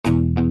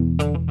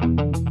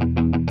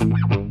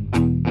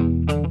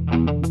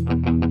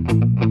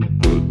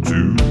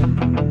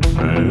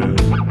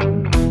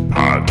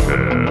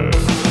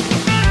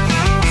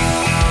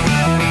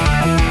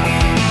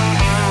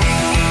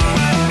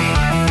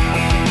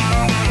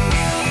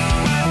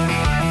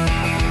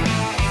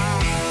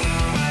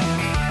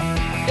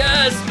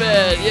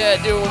ahead.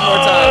 Yeah, do it one more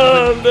time.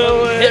 Oh,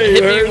 no way.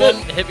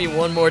 Hit me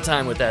one more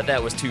time with that.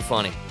 That was too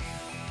funny.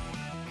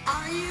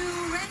 Are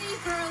you ready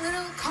for a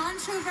little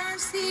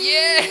controversy?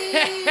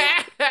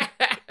 Yeah.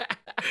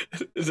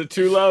 Is it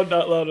too loud?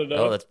 Not loud enough?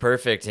 Oh, that's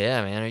perfect.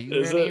 Yeah, man. Are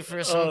you ready it?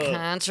 for some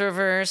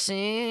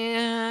controversy?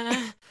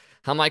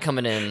 How am I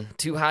coming in?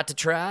 Too hot to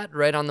trot?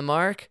 Right on the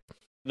mark?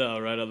 No,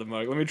 right on the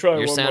mark. Let me try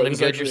You're one sounding more.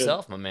 good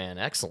yourself, my man.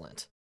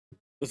 Excellent.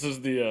 This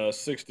is the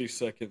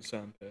 60-second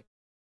sound pad.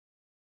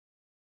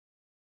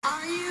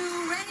 Are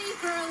you ready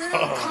for a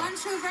little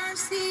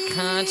controversy?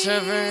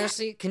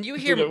 Controversy? Can you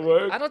hear? Did it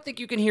work? I don't think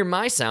you can hear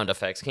my sound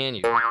effects, can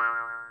you?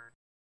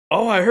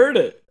 Oh, I heard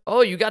it.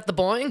 Oh, you got the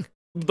boing?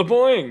 The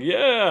boing,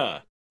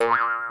 yeah.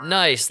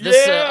 Nice.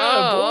 Yeah,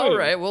 all boing.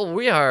 right. Well,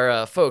 we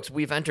are, folks.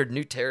 We've entered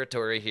new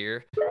territory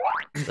here.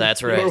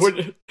 That's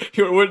right.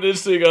 You're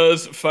witnessing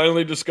us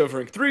finally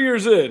discovering 3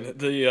 years in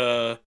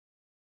the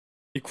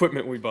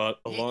equipment we bought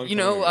a long time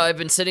ago. I've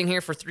been sitting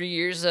here for 3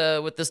 years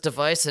with this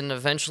device, and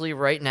eventually,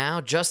 right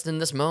now, just in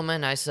this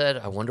moment, I said,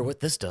 I wonder what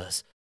this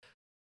does.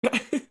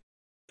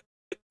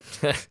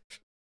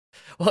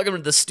 Welcome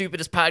to the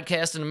stupidest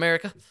podcast in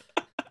America.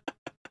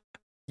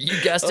 You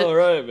guessed it. All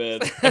right, man.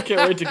 I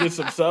can't wait to get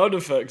some sound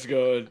effects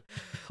going.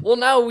 Well,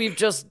 now we've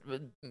just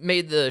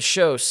made the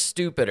show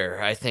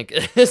stupider, I think,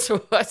 is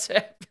what's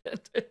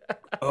happened.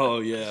 Oh,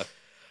 yeah.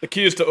 The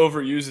key is to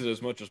overuse it as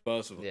much as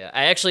possible. Yeah,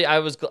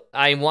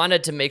 I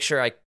wanted to make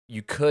sure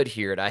you could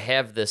hear it. I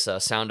have this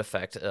sound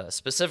effect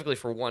specifically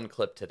for one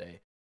clip today.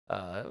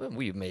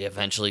 We may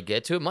eventually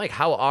get to it. Mike,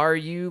 how are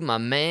you, my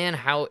man?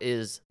 How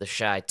is the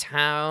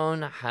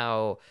Chi-Town?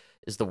 How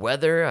is the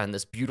weather on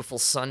this beautiful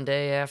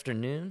Sunday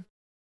afternoon?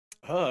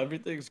 Oh,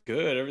 everything's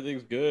good.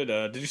 Everything's good.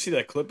 Did you see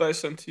that clip I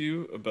sent to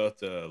you about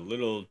the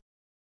little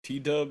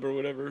T-dub or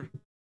whatever?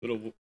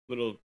 Little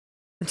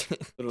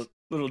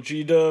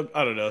G-dub?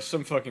 I don't know.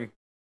 Some fucking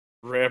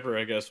rapper,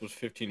 I guess, was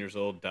 15 years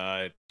old,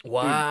 died.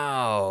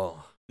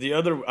 Wow. Dude, the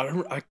other,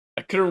 I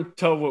couldn't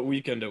tell what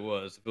weekend it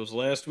was. If it was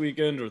last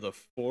weekend or the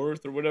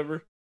 4th or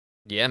whatever.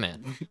 Yeah,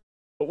 man.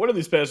 But one of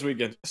these past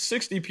weekends,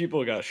 60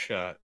 people got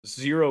shot.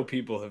 0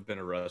 people have been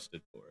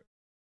arrested for it.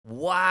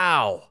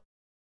 Wow.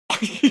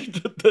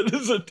 That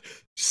is a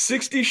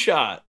 60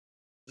 shot,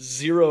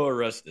 0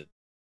 arrested.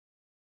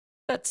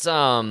 That's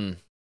what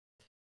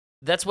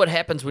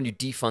happens when you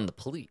defund the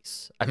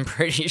police. I'm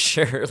pretty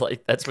sure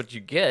that's what you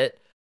get,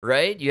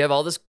 right? You have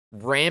all this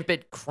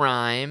rampant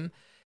crime.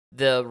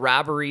 The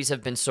robberies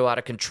have been so out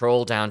of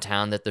control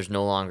downtown that there's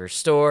no longer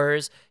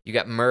stores. You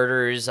got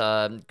murders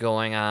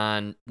going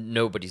on.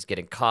 Nobody's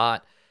getting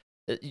caught.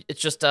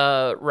 It's just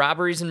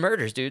robberies and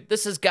murders, dude.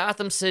 This is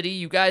Gotham City.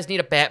 You guys need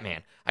a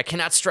Batman. I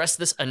cannot stress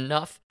this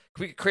enough.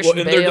 Christian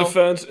Bale.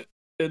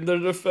 In their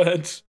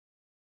defense,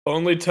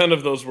 only 10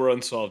 of those were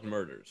unsolved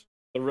murders.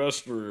 The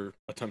rest were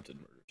attempted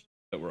murders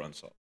that were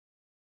unsolved.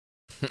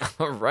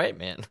 All right,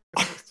 man.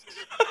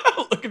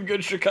 Looking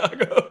good,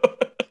 Chicago.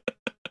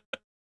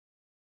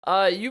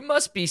 You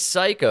must be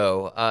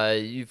psycho.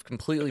 You've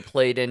completely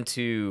played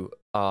into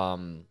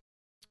kind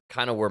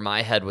of where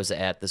my head was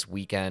at this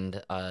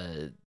weekend.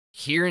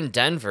 Here in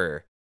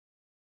Denver,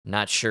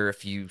 not sure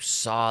if you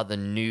saw the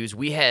news.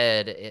 We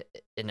had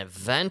an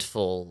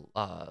eventful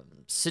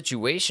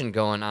situation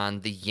going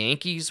on. The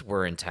Yankees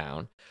were in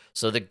town,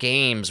 so the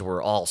games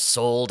were all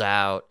sold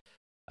out.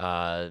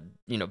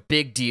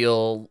 Big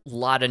deal. A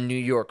lot of New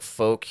York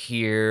folk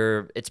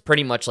here. It's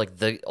pretty much like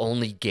the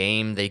only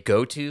game they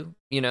go to,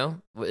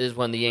 is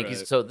when the Yankees.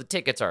 Right. So the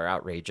tickets are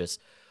outrageous.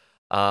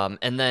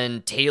 And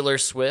then Taylor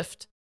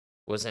Swift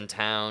was in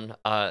town.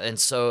 And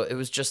so it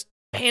was just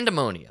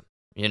pandemonium,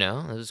 it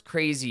was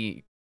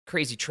crazy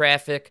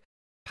traffic,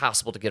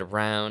 possible to get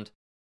around.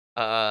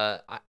 I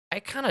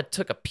kind of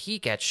took a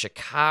peek at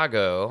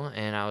Chicago,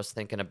 and I was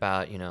thinking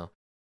about,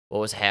 what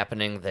was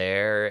happening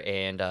there.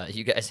 And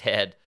you guys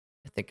had,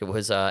 I think it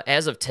was,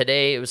 as of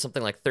today, it was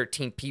something like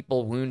 13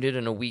 people wounded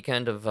in a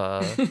weekend of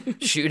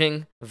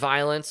shooting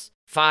violence,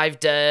 5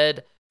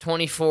 dead,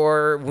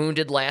 24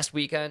 wounded last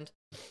weekend.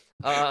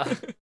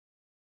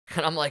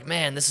 And I'm like,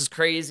 man, this is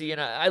crazy.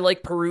 And I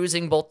like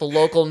perusing both the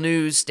local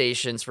news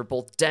stations for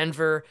both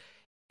Denver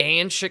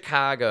and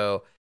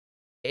Chicago.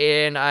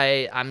 And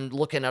I'm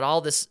looking at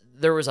all this.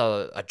 There was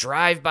a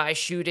drive-by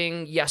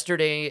shooting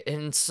yesterday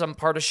in some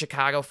part of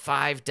Chicago,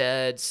 5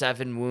 dead,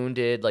 7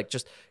 wounded,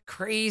 just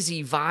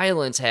crazy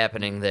violence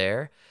happening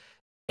there.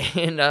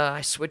 And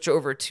I switch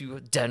over to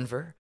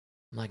Denver.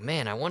 I'm like,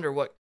 man, I wonder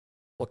what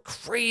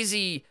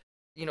crazy,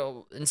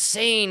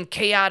 insane,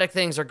 chaotic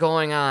things are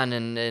going on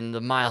in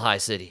the Mile High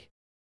City.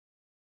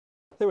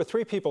 There were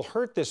 3 people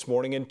hurt this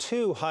morning in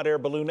 2 hot air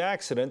balloon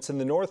accidents in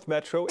the North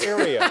Metro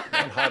area.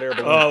 One hot air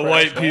balloon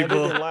white crash landed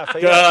people. in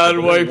Lafayette. God,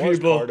 The white balloon was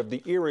people. part of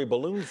the Erie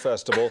Balloon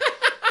Festival.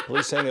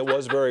 Police saying it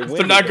was very windy.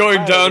 They're not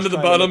going The pilot down was to the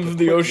trying to bottom make of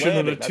the quick ocean in a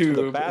landing. That's when the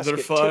tube. basket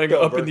They're flying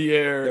tipped up over. in the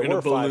air There in a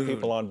were balloon. 5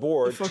 people on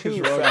board. What the fuck 2 is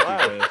wrong fell with you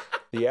out. guys?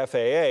 The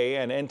FAA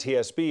and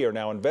NTSB are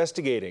now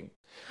investigating.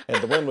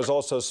 And the wind was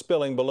also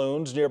spilling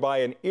balloons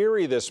nearby in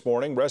Erie this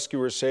morning.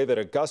 Rescuers say that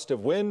a gust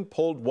of wind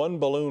pulled one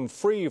balloon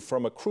free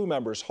from a crew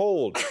member's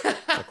hold.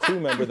 The crew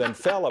member then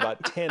fell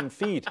about 10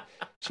 feet.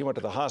 She went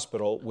to the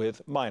hospital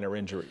with minor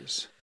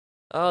injuries.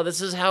 Oh,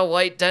 this is how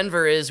white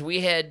Denver is.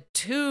 We had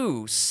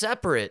 2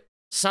 separate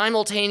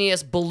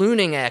simultaneous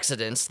ballooning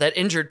accidents that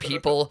injured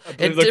people. I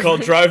believe they're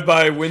called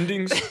drive-by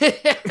windings.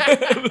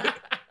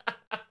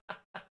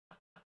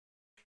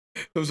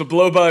 It was a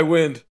blow-by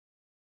wind.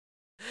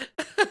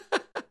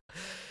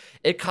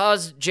 It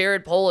caused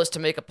Jared Polis to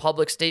make a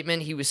public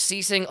statement. He was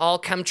ceasing all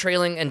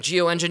chemtrailing and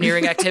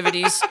geoengineering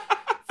activities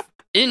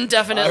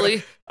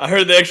indefinitely. I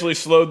heard they actually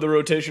slowed the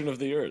rotation of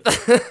the Earth.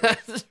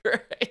 That's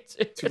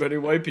right. Too many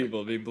white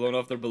people being blown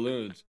off their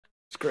balloons.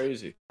 It's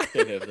crazy.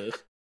 Can't have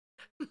this.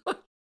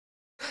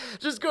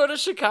 Just go to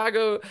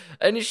Chicago,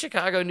 any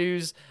Chicago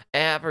news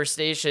app or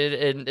station,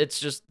 and it's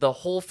just the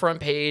whole front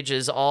page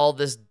is all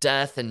this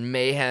death and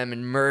mayhem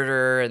and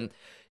murder. And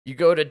you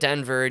go to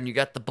Denver and you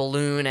got the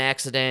balloon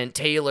accident,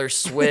 Taylor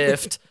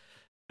Swift,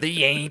 the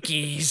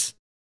Yankees.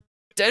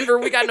 Denver,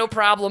 we got no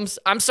problems.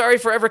 I'm sorry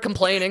for ever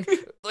complaining.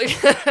 Literally,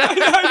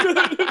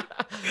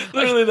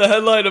 the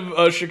headline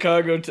of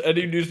Chicago,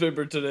 any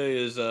newspaper today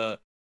is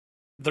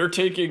they're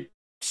taking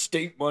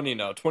state money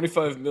now,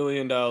 $25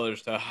 million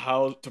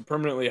to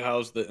permanently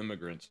house the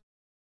immigrants.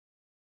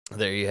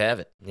 There you have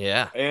it.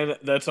 Yeah. And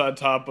that's on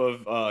top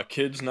of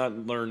kids not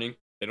learning.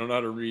 They don't know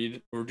how to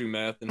read or do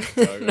math in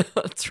Chicago. No,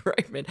 that's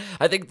right, man.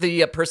 I think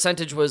the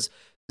percentage was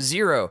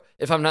 0,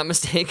 if I'm not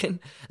mistaken.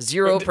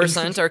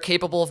 0% are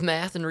capable of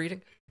math and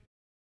reading.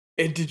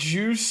 And did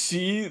you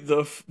see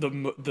the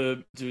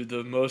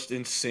most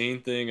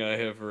insane thing I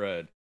have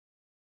read?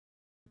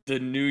 The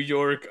New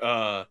York,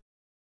 I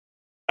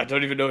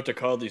don't even know what to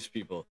call these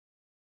people.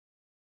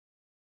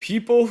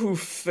 People who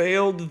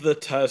failed the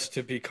test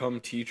to become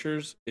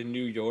teachers in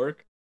New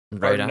York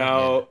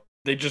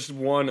they just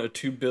won a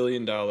 $2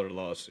 billion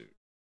lawsuit.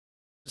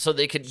 So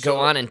they could go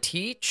on and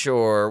teach,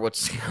 or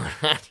what's going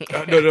on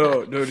here?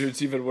 No, dude,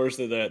 it's even worse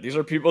than that. These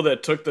are people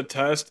that took the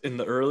test in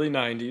the early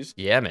 90s.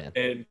 Yeah, man.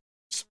 And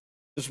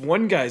this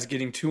one guy's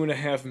getting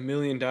 $2.5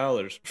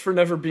 million for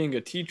never being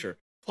a teacher,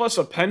 plus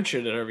a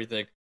pension and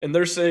everything. And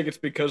they're saying it's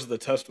because the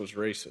test was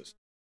racist.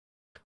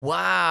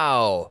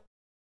 Wow.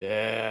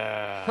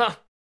 Yeah. Huh.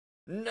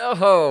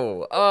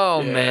 No.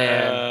 Oh, yeah.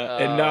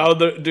 man.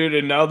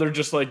 And now they're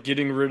just like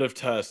getting rid of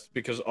tests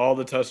because all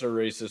the tests are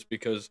racist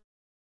because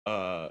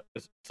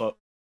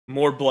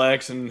more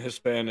blacks and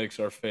Hispanics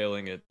are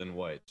failing it than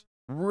whites.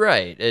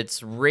 Right.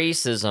 It's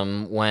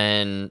racism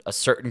when a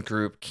certain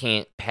group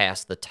can't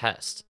pass the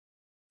test.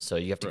 So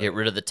you have to get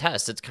rid of the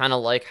test. It's kind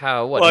of like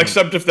how Well,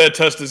 except if that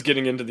test is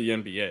getting into the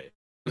NBA.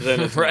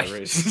 Then it's right. not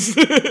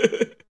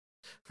racist.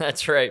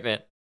 That's right, man.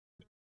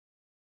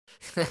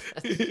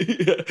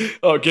 Yeah.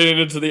 Oh, getting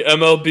into the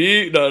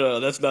MLB?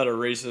 No, that's not a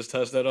racist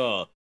test at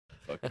all.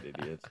 Fucking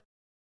idiots.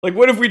 Like,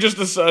 what if we just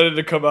decided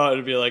to come out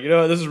and be like,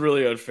 this is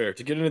really unfair.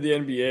 To get into the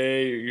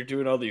NBA, you're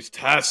doing all these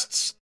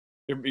tests.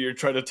 You're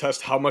trying to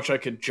test how much I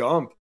could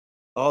jump.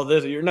 All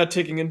this. You're not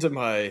taking into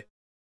my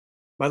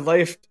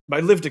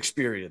lived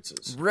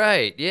experiences.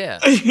 Right, yeah.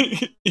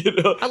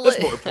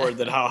 That's more important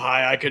than how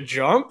high I could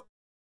jump.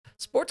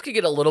 Sports could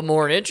get a little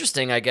more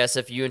interesting, I guess,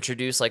 if you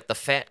introduce, like, the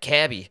fat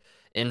cabbie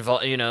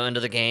into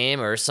the game,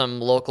 or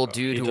some local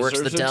dude who works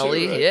the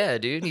deli. Too, right? Yeah,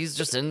 dude, he's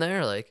just in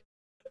there, like,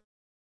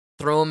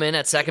 throw him in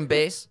at second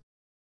base.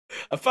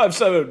 I'm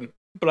 5'7",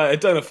 but I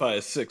identify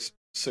as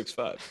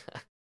 6'5".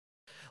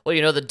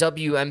 Well, the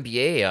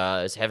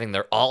WNBA is having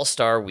their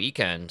All-Star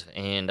weekend,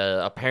 and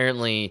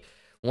apparently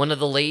one of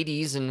the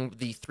ladies in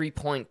the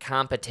three-point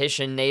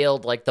competition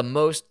nailed, like, the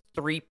most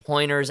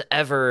three-pointers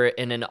ever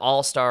in an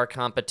All-Star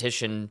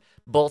competition,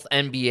 both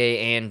NBA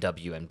and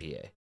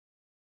WNBA.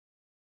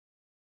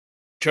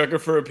 Check her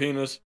for a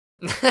penis.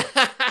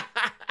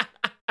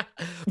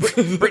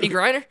 Brittany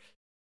Griner?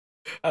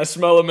 I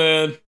smell a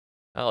man.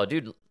 Oh,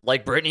 dude,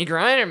 like Brittany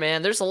Griner,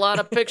 man. There's a lot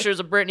of pictures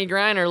of Brittany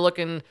Griner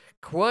looking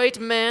quite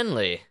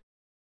manly.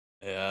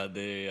 Yeah,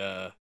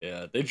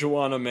 they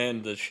Joanna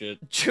Man this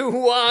shit.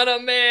 Joanna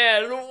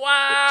Man,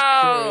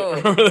 wow!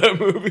 Remember that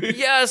movie?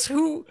 Yes,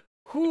 who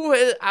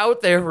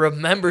out there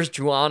remembers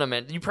Joanna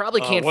Man? You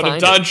probably can't find one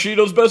of Don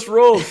Cheadle's best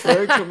roles,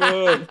 Frank. Come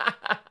on.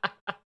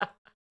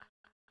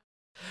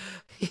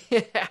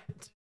 Yeah.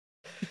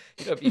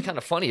 It'd be kind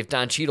of funny if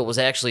Don Cheadle was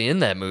actually in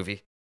that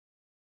movie.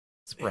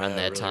 It's around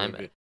that time.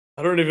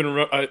 I don't even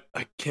remember.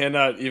 I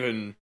cannot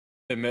even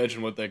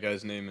imagine what that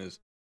guy's name is.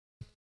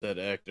 That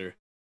actor.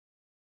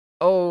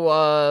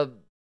 Oh,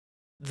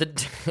 the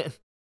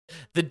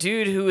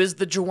dude who is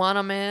the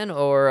Joanna Man,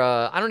 or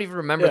I don't even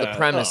remember the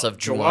premise of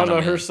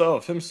Joanna Man.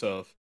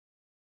 himself.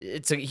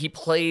 He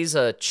plays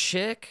a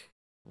chick.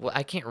 Well,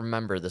 I can't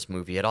remember this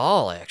movie at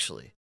all,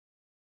 actually.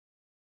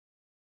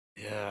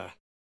 Yeah.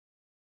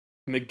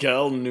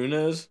 Miguel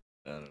Nunez?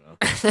 I don't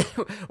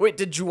know. Wait,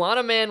 did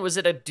Joanna Man, was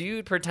it a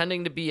dude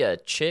pretending to be a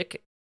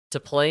chick to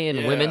play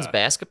in women's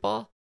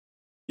basketball?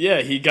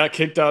 Yeah, he got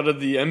kicked out of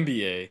the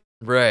NBA.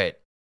 Right.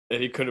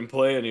 And he couldn't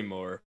play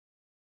anymore.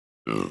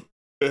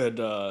 And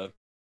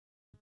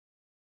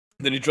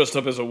then he dressed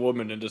up as a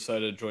woman and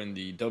decided to join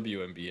the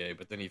WNBA,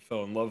 but then he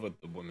fell in love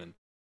with the woman,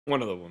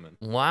 one of the women.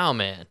 Wow,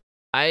 man.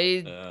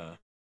 I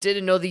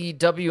didn't know the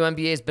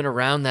WNBA has been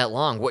around that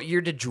long. What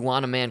year did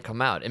Juwanna Mann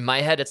come out? In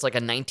my head, it's like a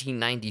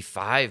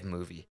 1995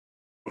 movie.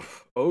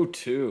 Oh,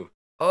 two.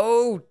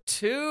 Oh,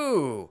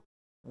 two.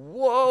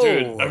 Whoa.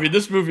 Dude, I mean,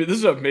 this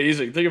is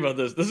amazing. Think about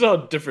this. This is how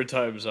different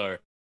times are.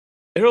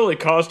 It only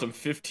cost him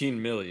 $15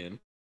 million.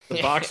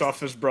 The box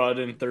office brought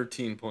in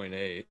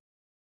 13.8.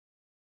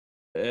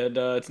 And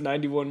it's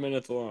 91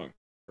 minutes long.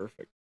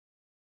 Perfect.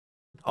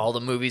 All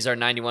the movies are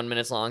 91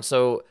 minutes long.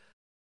 So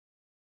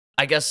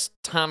I guess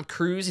Tom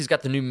Cruise, he's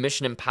got the new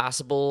Mission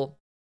Impossible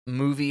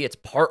movie. It's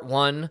part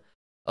one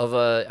of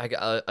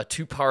a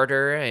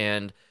two-parter,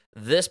 and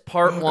this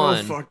part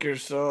one... Go fuck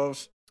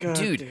yourselves. God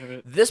dude, damn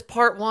it. this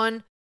part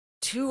one,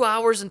 2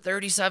 hours and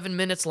 37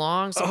 minutes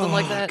long, something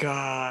like that. Oh,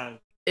 God.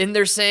 And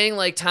they're saying,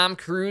 like, Tom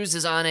Cruise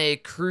is on a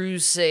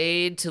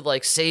crusade to,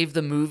 like, save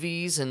the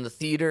movies and the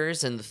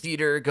theaters and the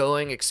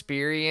theater-going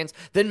experience.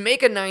 Then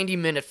make a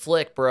 90-minute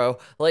flick, bro.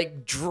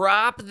 Like,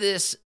 drop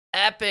this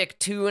epic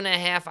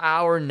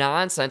 2.5-hour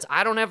nonsense.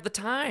 I don't have the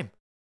time.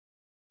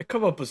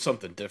 Come up with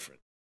something different.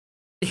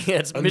 Yeah,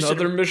 it's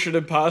Another Mission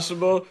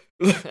Impossible?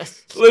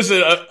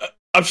 Listen,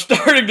 I'm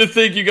starting to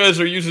think you guys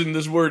are using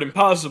this word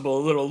impossible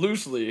a little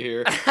loosely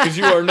here, because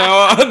you are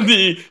now on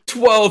the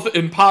 12th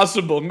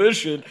impossible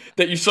mission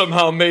that you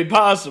somehow made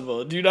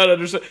possible. Do you not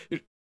understand?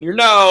 You're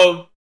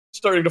now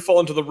starting to fall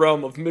into the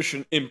realm of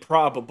mission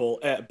improbable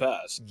at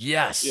best.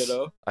 Yes. You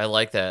know? I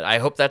like that. I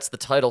hope that's the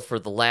title for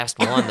the last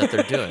one that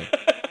they're doing.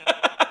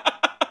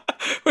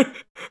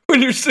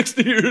 When you're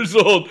 60 years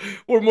old,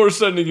 we're more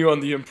sending you on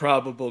the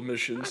improbable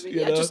missions. I mean,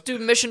 you know? just do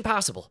Mission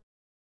Possible.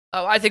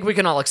 Oh, I think we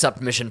can all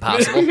accept Mission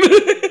Possible.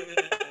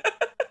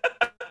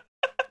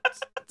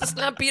 Let's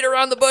not beat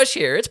around the bush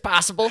here. It's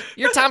possible.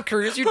 You're Tom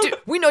Cruise.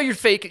 We know you're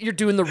fake. You're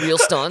doing the real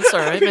stunts. All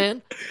right,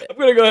 man. I'm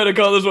gonna go ahead and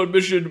call this one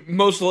Mission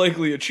Most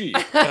Likely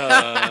Achieved.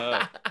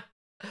 Yeah,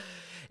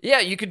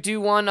 you could do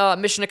one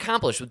Mission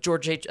Accomplished with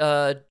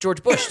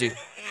George Bush, dude.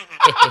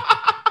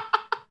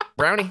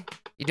 Brownie,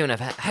 you're doing a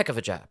heck of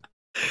a job.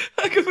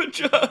 Heck of a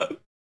job.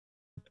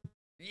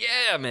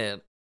 Yeah,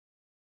 man.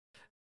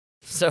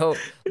 So,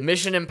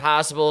 Mission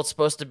Impossible, it's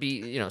supposed to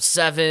be,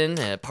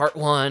 7, part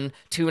 1,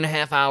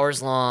 2.5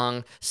 hours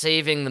long,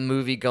 saving the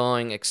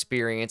movie-going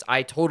experience.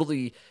 I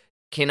totally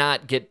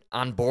cannot get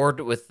on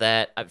board with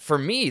that. For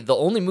me, the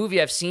only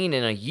movie I've seen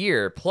in a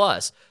year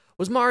plus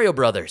was Mario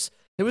Brothers.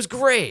 It was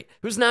great.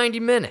 It was 90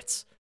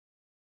 minutes.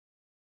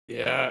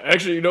 Yeah,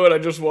 actually, you know what? I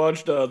just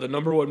watched the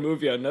 #1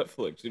 movie on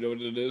Netflix. You know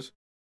what it is?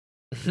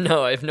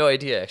 No, I have no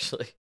idea,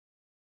 actually.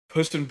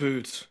 Puss in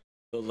Boots.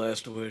 The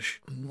Last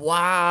Wish.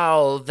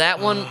 Wow, that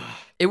one,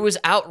 it was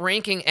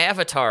outranking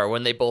Avatar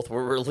when they both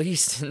were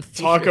released in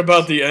theaters. Talk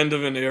about the end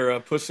of an era,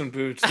 Puss in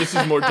Boots. This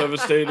is more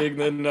devastating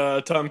than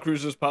Tom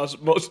Cruise's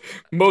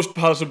most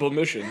possible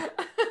mission.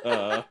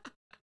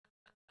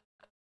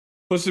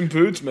 Puss in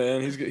Boots,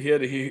 man,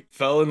 he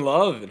fell in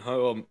love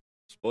and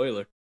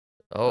spoiler.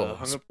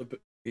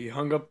 He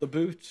hung up the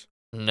boots.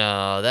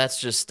 No,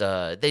 that's just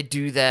they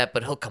do that,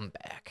 but he'll come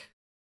back.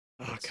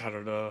 Oh, God, I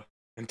don't know.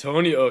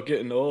 Antonio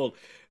getting old.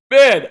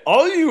 Man,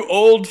 all you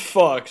old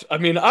fucks. I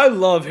mean, I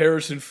love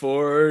Harrison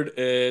Ford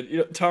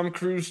and Tom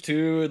Cruise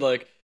too. And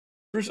like,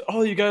 Bruce,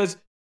 all you guys,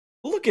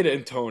 look at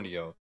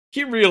Antonio.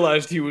 He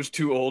realized he was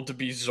too old to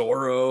be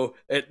Zorro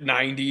at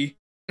 90.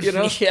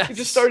 Yes. He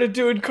just started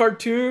doing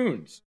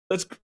cartoons.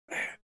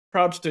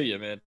 Props to you,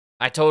 man.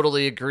 I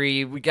totally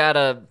agree. We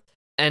gotta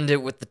end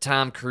it with the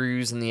Tom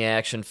Cruise and the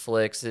action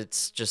flicks.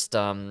 It's just,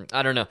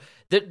 I don't know.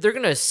 They're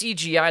gonna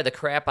CGI the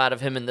crap out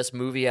of him in this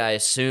movie, I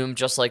assume,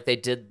 just like they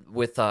did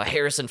with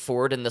Harrison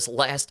Ford in this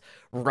last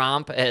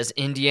romp as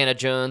Indiana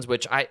Jones,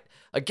 which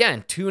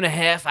again,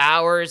 2.5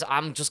 hours,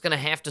 I'm just gonna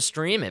have to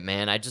stream it,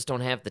 man. I just don't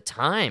have the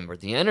time or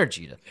the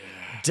energy to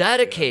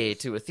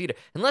dedicate to a theater.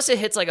 Unless it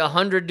hits like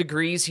 100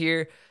 degrees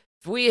here.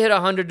 If we hit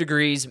 100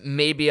 degrees,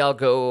 maybe I'll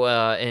go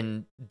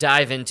and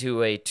dive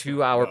into a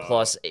 2-hour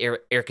plus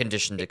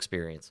air-conditioned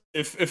experience.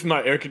 If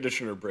my air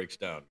conditioner breaks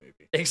down,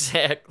 maybe.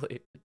 Exactly.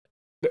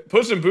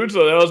 Puss in Boots,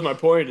 though, that was my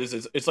point, is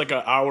it's like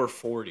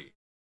 1:40,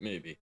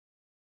 maybe.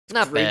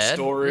 Not Great bad.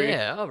 story.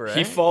 Yeah, all right.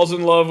 He falls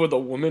in love with a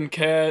woman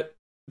cat.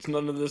 It's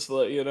none of this,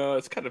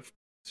 it's kind of...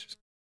 it's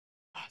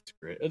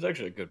great. It's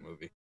actually a good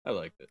movie. I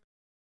liked it.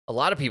 A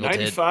lot of people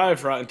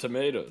 95 Rotten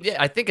Tomatoes. Yeah,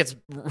 I think it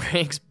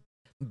ranks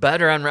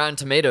better on Rotten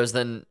Tomatoes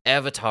than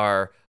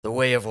Avatar: The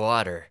Way of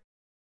Water.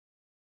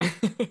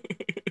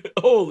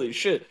 Holy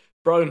shit.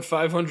 Brought in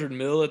 500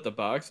 mil at the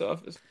box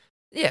office.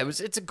 Yeah,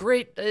 it's a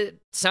great, it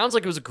sounds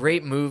like it was a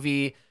great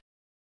movie.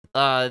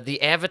 The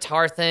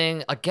Avatar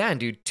thing, again,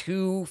 dude,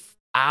 2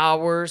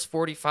 hours,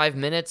 45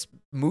 minutes,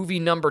 movie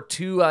number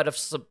 2 out of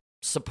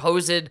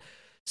supposed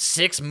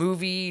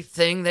 6-movie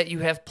thing that you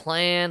have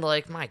planned.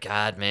 Like, my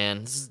God,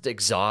 man, this is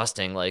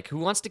exhausting. Like, who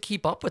wants to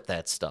keep up with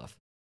that stuff?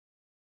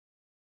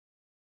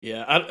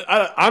 Yeah,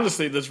 I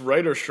honestly, this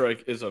writer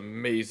strike is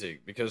amazing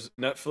because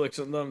Netflix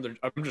and them,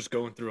 I'm just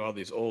going through all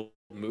these old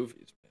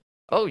movies.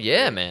 Oh,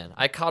 yeah, man.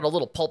 I caught a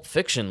little Pulp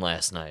Fiction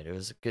last night. It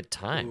was a good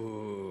time.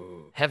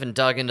 Ooh. Haven't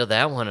dug into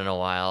that one in a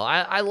while.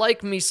 I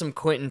like me some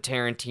Quentin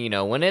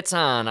Tarantino. When it's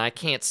on, I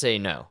can't say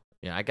no.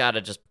 Yeah, I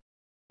gotta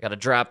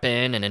drop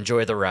in and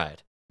enjoy the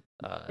ride.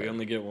 We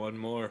only get one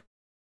more.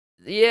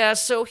 Yeah,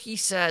 so he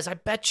says. I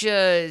bet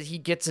you he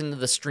gets into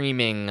the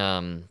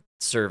streaming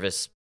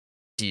service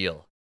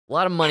deal. A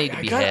lot of money to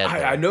be had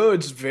there. I know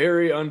it's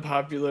very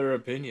unpopular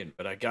opinion,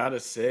 but I gotta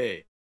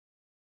say,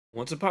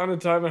 Once Upon a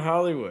Time in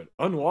Hollywood,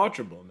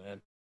 unwatchable,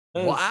 man.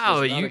 That's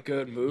Wow, not a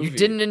good movie. You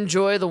didn't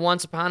enjoy the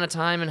Once Upon a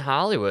Time in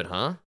Hollywood,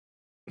 huh?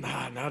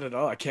 Nah, not at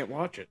all. I can't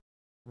watch it.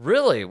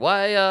 Really?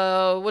 Why?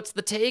 What's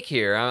the take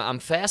here? I'm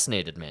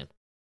fascinated, man.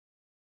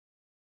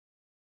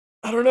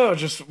 I don't know.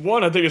 Just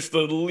one, I think it's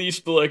the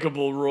least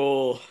likable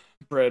role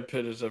Brad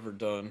Pitt has ever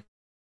done.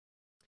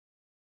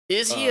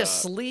 Is he a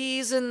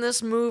sleaze in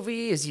this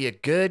movie? Is he a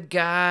good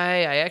guy?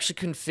 I actually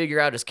couldn't figure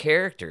out his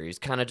character. He's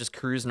kind of just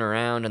cruising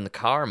around in the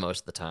car most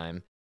of the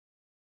time.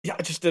 Yeah,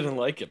 I just didn't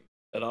like him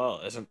at all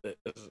as a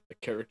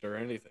character or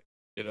anything.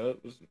 You know,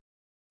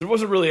 there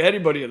wasn't really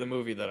anybody in the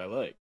movie that I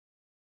liked.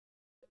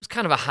 It was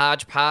kind of a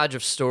hodgepodge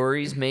of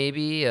stories,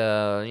 maybe.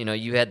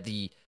 You had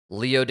the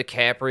Leo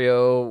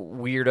DiCaprio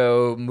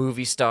weirdo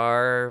movie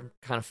star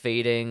kind of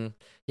fading.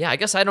 Yeah, I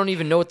guess I don't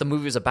even know what the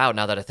movie was about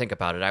now that I think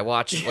about it. I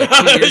watched like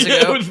 2 years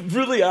ago. It was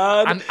really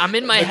odd. I'm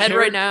in my head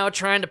right now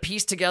trying to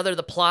piece together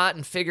the plot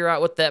and figure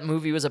out what that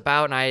movie was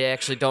about, and I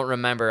actually don't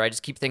remember. I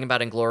just keep thinking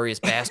about Inglourious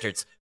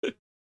Bastards.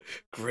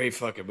 Great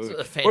fucking movie.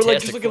 Or like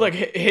just look at like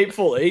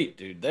Hateful Eight,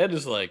 dude. That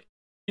is like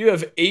you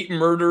have 8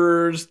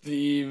 murderers,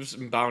 thieves,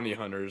 and bounty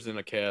hunters in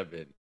a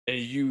cabin, and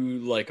you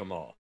like them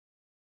all.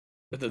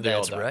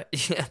 That's right.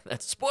 Yeah,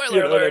 that's spoiler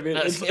you know alert. What I mean?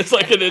 It's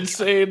like an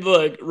insane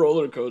like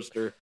roller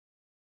coaster.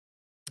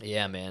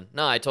 Yeah, man.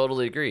 No, I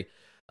totally agree.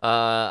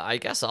 I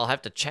guess I'll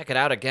have to check it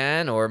out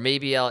again, or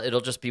maybe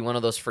it'll just be one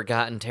of those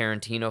forgotten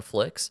Tarantino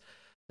flicks.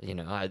 You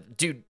know,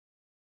 dude,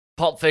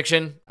 Pulp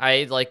Fiction.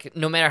 I like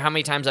no matter how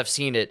many times I've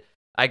seen it,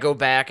 I go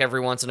back every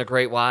once in a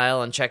great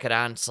while and check it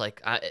out. And it's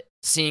like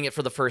seeing it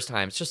for the first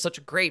time. It's just such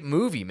a great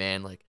movie,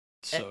 man. Like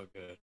so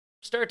good,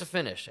 start to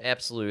finish,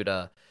 absolute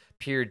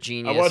pure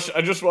genius.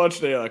 I just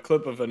watched a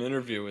clip of an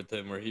interview with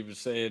him where he was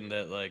saying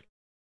that like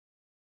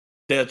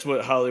that's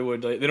what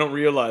Hollywood they don't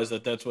realize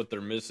that's what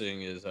they're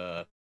missing is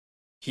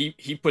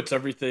he puts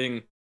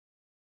everything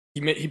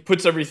he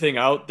puts everything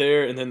out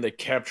there and then they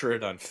capture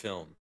it on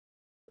film,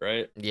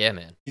 right? Yeah,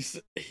 man.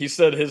 He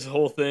said his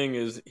whole thing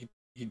is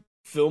he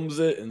films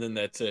it and then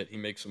that's it. He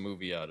makes a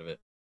movie out of it.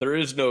 There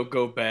is no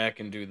go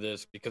back and do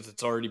this because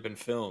it's already been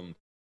filmed.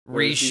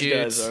 Reshoots. These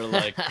guys are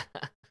like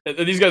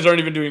these guys aren't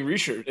even doing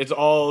reshoot. It's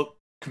all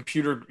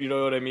computer. You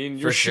know what I mean?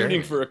 You're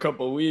shooting for a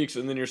couple of weeks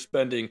and then you're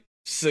spending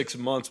 6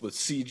 months with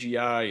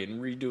CGI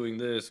and redoing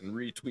this and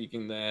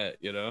retweaking that,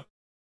 you know?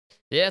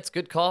 Yeah, it's a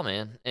good call,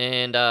 man.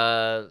 And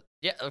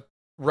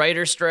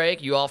writer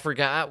strike, you all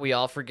forgot, we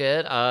all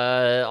forget.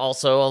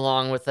 Also,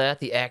 along with that,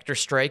 the actor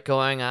strike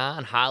going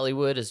on.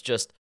 Hollywood is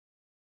just,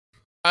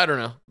 I don't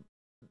know.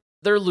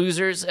 They're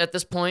losers at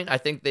this point. I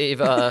think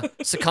they've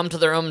succumbed to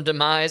their own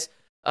demise.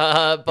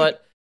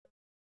 But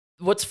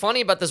what's funny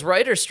about this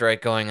writer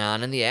strike going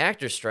on and the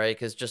actor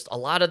strike is just a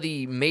lot of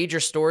the major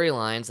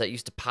storylines that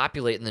used to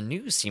populate in the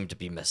news seem to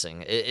be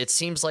missing. It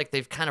seems like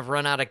they've kind of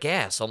run out of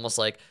gas, almost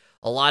like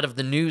a lot of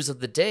the news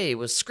of the day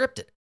was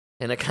scripted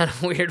in a kind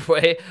of weird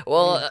way.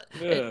 Well,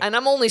 and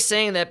I'm only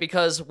saying that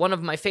because one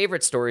of my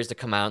favorite stories to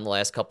come out in the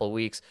last couple of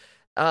weeks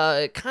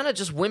kind of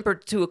just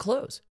whimpered to a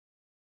close.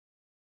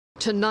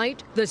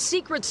 Tonight, the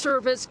Secret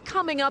Service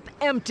coming up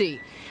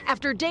empty.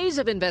 After days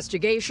of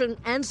investigation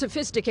and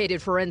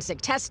sophisticated forensic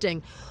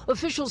testing,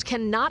 officials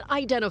cannot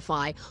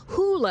identify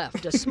who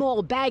left a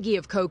small baggie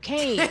of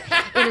cocaine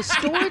in a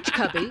storage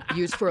cubby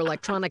used for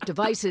electronic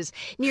devices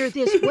near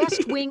this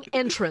West Wing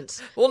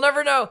entrance. We'll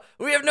never know.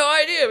 We have no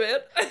idea,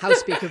 man. House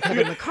Speaker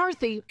Kevin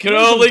McCarthy can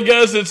only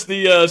guess it's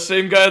the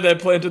same guy that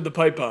planted the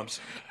pipe bombs.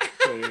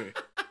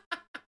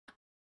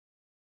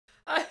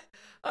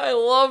 I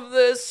love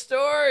this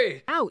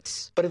story.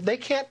 Outs. But if they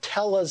can't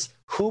tell us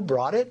who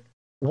brought it,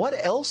 what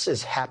else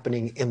is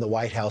happening in the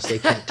White House they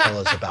can't tell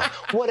us about?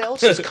 What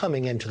else is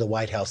coming into the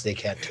White House they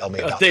can't tell me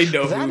about? They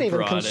know that who even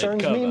brought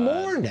concerns it. me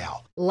more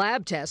now.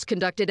 Lab tests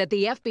conducted at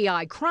the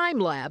FBI crime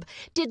lab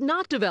did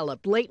not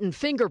develop latent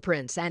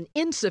fingerprints, and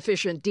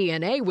insufficient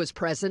DNA was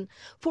present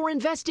for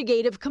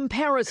investigative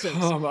comparisons.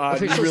 Come on,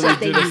 Officials you really said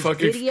they did a used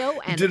fucking video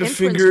and did a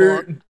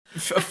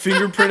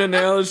fingerprint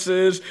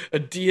analysis, a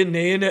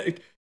DNA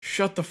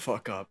Shut the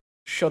fuck up.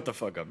 Shut the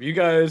fuck up. You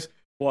guys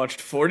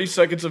watched 40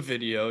 seconds of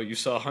video. You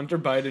saw Hunter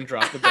Biden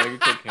drop the bag of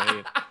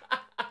cocaine.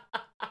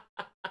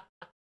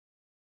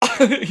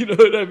 You know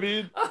what I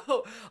mean?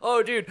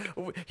 Oh, dude.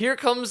 Here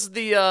comes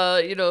the,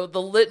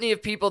 the litany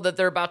of people that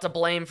they're about to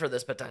blame for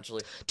this,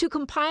 potentially. To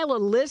compile a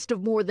list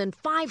of more than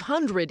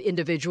 500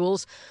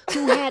 individuals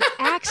who had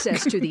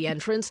access to the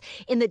entrance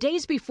in the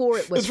days before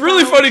it was It's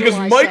really funny because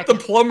Mike 2nd. the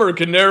plumber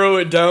can narrow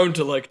it down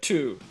to like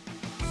 2.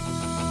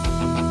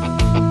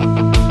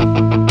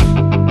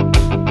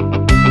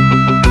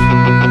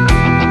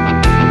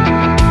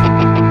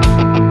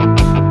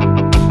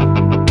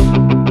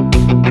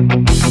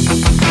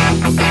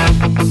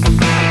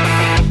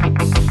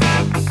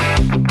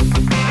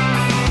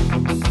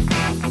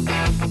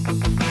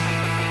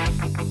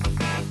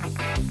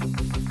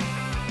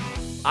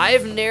 I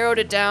have narrowed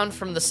it down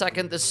from the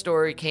second this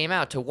story came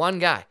out to one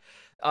guy.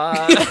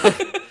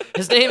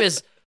 His name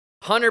is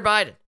Hunter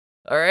Biden.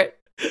 All right.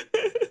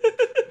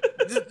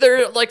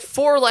 There are like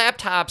 4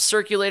 laptops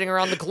circulating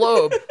around the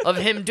globe of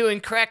him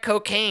doing crack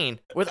cocaine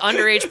with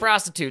underage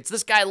prostitutes.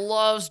 This guy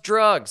loves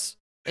drugs,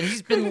 and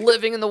he's been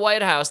living in the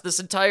White House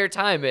this entire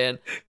time, man.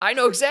 I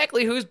know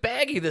exactly whose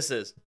baggie this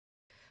is.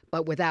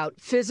 But without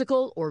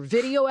physical or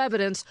video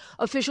evidence,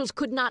 officials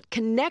could not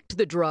connect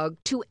the drug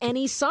to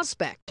any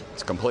suspect.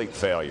 It's a complete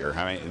failure.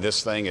 I mean,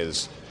 this thing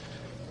is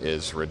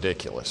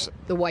ridiculous.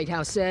 The White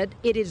House said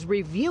it is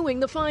reviewing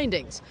the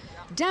findings.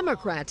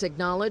 Democrats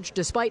acknowledge,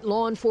 despite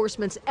law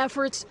enforcement's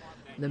efforts,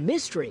 the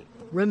mystery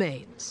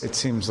remains. It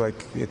seems like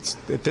it's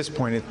at this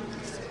point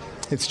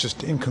it's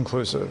just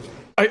inconclusive.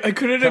 I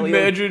couldn't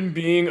imagine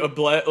being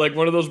like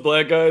one of those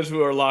black guys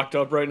who are locked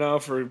up right now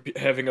for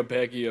having a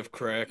baggie of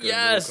crack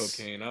or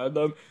cocaine on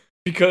them.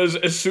 Because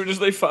as soon as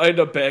they find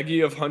a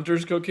baggie of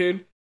Hunter's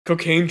cocaine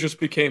just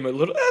became that's a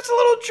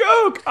little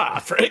joke.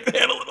 Frank, they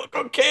had a little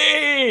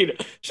cocaine.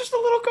 Just a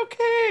little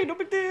cocaine, no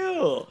big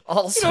deal.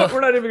 Also, we're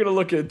not even going to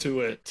look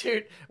into it.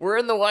 Dude, we're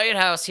in the White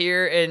House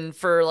here, and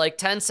for like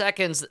 10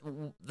 seconds,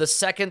 the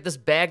second this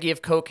baggie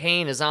of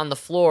cocaine is on the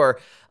floor,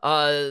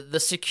 the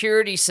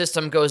security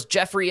system goes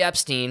Jeffrey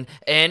Epstein,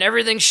 and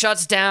everything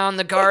shuts down.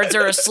 The guards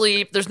are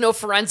asleep. There's no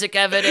forensic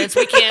evidence.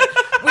 We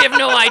have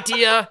no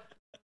idea.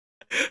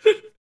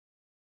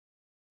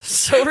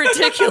 So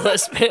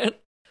ridiculous, man.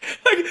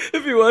 Like,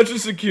 if you watch a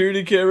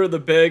security camera, the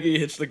baggie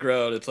hits the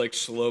ground. It's like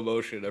slow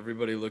motion.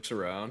 Everybody looks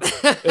around.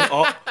 And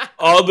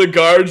all the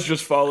guards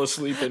just fall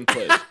asleep in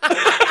place.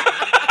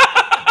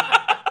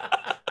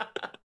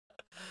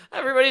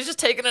 Everybody's just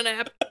taking a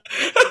nap.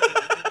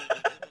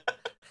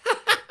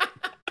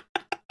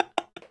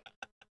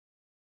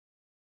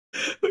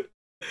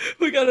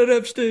 We got an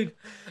Epstein.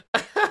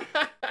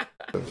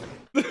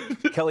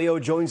 Kelly O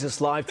joins us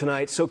live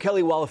tonight. So,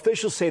 Kelly, while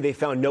officials say they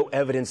found no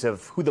evidence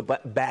of who the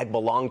bag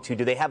belonged to,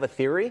 do they have a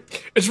theory?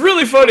 It's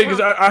really funny because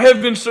I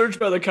have been searched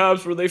by the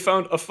cops where they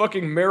found a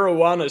fucking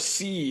marijuana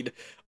seed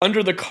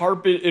under the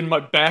carpet in my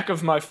back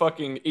of my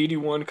fucking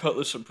 81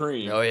 Cutlass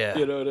Supreme. Oh, yeah.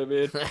 You know what I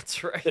mean?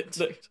 That's right.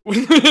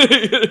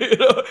 You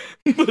know,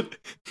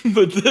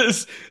 but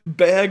this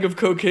bag of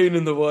cocaine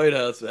in the White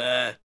House,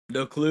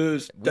 no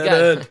clues.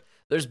 Dead end.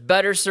 There's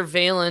better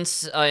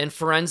surveillance and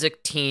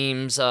forensic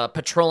teams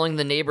patrolling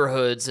the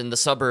neighborhoods in the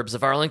suburbs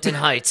of Arlington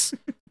Heights.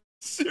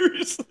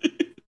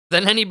 Seriously?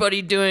 Than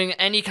anybody doing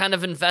any kind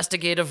of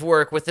investigative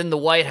work within the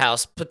White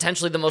House,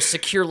 potentially the most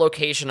secure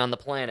location on the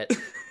planet.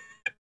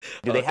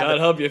 God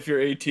help you if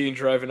you're 18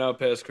 driving out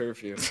past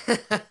curfew.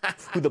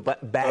 Who the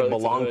bag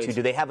belonged to?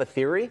 Do they have a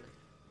theory?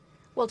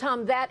 Well,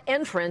 Tom, that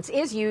entrance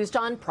is used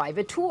on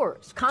private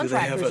tours.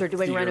 Contractors are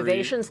doing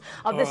renovations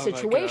of the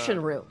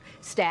Situation Room.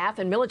 Staff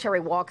and military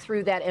walk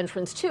through that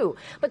entrance, too.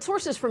 But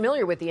sources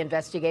familiar with the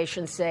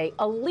investigation say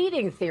a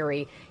leading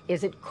theory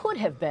is it could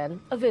have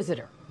been a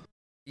visitor.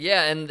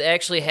 Yeah, and they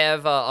actually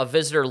have a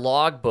visitor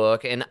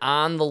logbook, and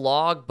on the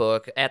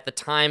logbook, at the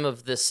time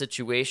of this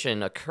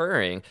situation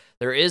occurring,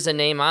 there is a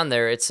name on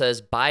there. It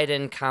says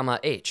Biden,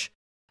 H.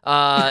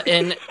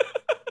 In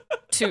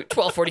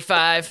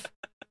 12:45.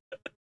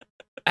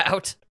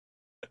 Out.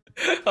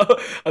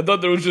 I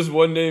thought there was just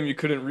one name you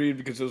couldn't read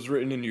because it was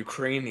written in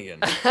Ukrainian.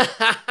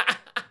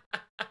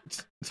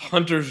 It's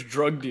Hunter's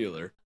drug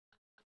dealer.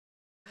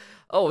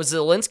 Oh, was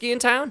Zelensky in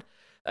town?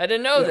 I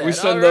didn't know that. We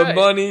send them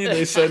money.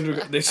 They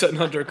send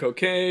Hunter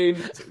cocaine.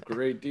 It's a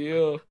great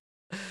deal.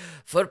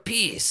 For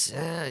peace.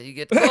 You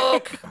get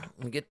coke,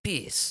 we get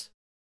peace.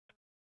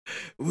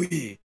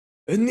 We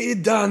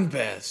need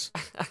Donbass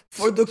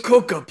for the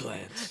coca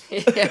plants.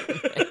 Yeah,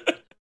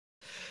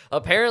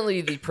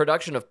 apparently, the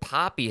production of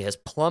poppy has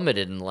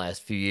plummeted in the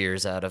last few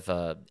years out of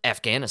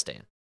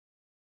Afghanistan.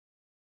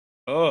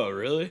 Oh,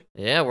 really?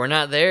 Yeah, we're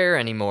not there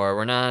anymore.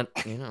 We're not,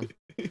 we're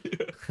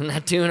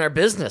not doing our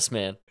business,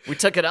 man. We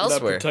took it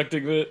elsewhere.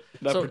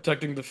 Not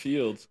protecting the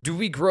fields. Do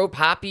we grow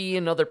poppy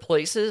in other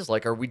places?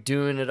 Like, are we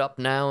doing it up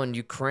now in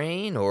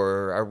Ukraine,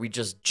 or are we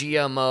just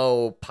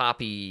GMO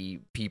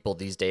poppy people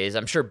these days?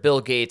 I'm sure Bill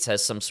Gates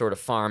has some sort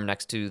of farm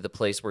next to the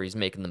place where he's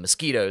making the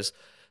mosquitoes.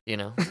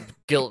 No,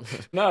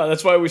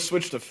 that's why we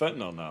switched to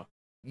fentanyl now.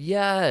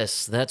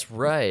 Yes, that's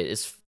right.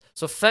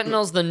 So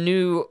fentanyl's the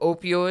new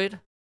opioid?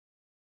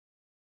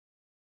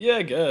 Yeah,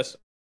 I guess.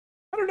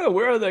 I don't know.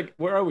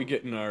 Where are we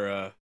getting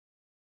our?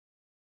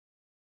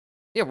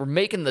 Yeah, we're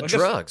making the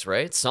drugs,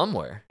 right?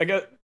 Somewhere. I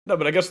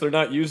guess they're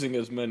not using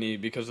as many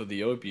because of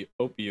the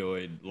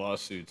opioid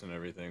lawsuits and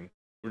everything.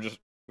 We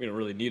don't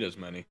really need as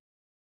many.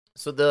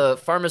 So the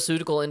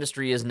pharmaceutical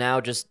industry is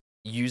now just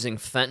using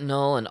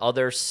fentanyl and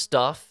other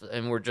stuff,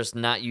 and we're just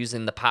not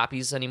using the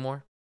poppies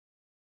anymore?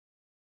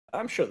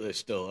 I'm sure they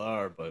still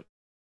are, but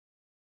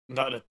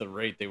not at the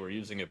rate they were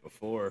using it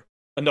before.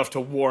 Enough to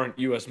warrant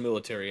U.S.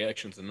 military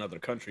actions in another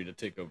country to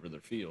take over their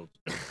fields.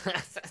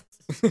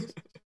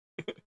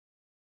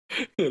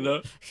 You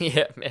know?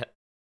 Yeah, man.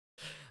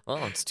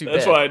 Well, it's too bad.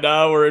 That's why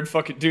now we're in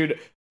fucking... Dude,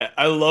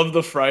 I love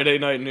the Friday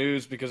night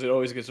news because it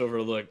always gets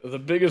overlooked. The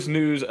biggest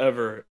news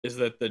ever is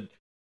that the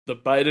the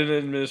Biden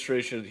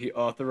administration, he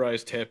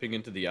authorized tapping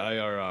into the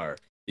IRR,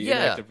 the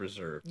Yeah. inactive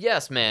reserve.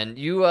 Yes, man.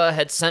 You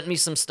had sent me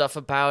some stuff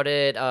about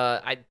it.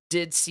 I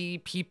did see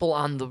people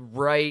on the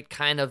right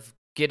kind of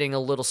getting a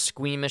little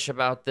squeamish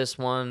about this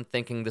one,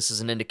 thinking this is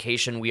an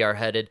indication we are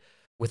headed,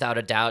 without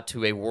a doubt,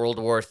 to a World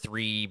War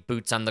III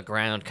boots on the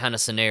ground kind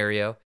of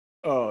scenario.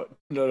 Oh,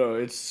 no,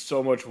 it's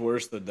so much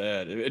worse than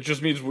that. It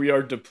just means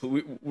we're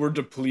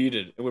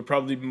depleted, and we're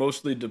probably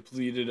mostly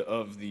depleted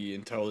of the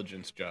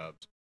intelligence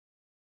jobs.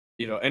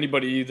 You know,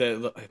 anybody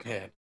that,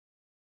 man.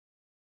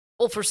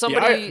 Well, for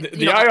somebody...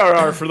 The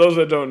IRR, for those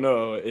that don't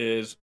know,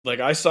 is, like,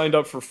 I signed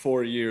up for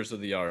 4 years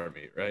of the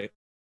Army, right?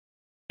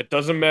 It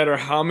doesn't matter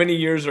how many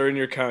years are in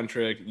your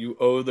contract, you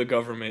owe the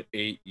government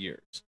 8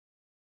 years.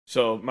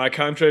 So my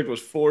contract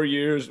was 4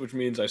 years, which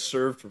means I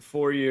served for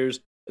 4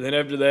 years, and then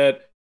after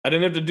that, I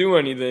didn't have to do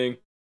anything,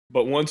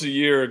 but once a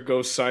year,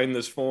 go sign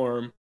this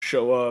form,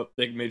 show up,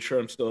 they made sure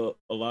I'm still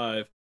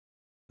alive,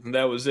 and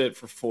that was it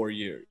for 4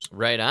 years.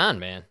 Right on,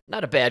 man.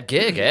 Not a bad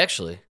gig,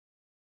 actually.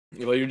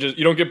 You know, you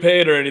don't get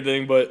paid or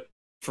anything, but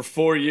for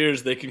 4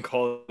 years, they can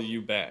call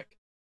you back.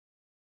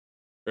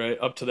 Right?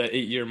 Up to that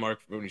 8-year mark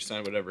when you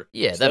sign whatever.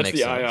 Yeah, so that that's makes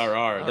the sense.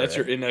 IRR. All That's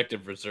right. your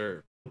inactive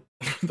reserve.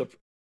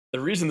 The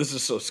reason this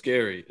is so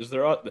scary is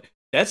that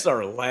is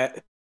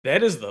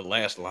the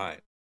last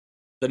line.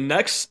 The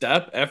next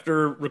step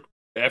after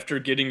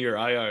getting your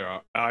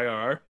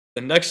IRR,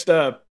 the next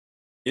step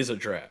is a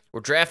draft.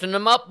 We're drafting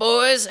them up,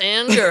 boys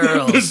and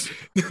girls.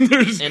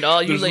 And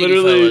all you there's lady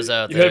literally- fellas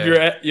out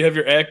there. You have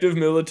your active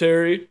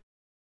military,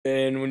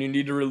 and when you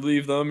need to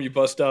relieve them, you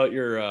bust out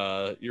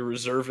your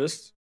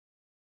reservists.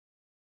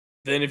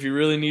 Then, if you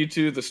really need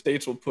to, the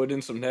states will put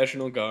in some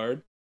National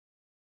Guard.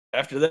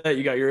 After that,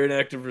 you got your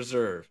inactive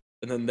reserve,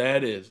 and then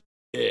that is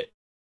it.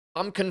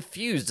 I'm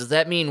confused. Does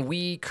that mean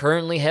we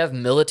currently have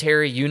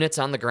military units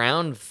on the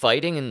ground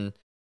fighting and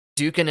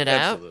duking it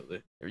out?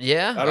 Absolutely.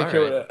 Yeah? I don't All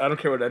care. right. I don't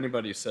care what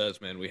anybody says,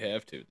 man. We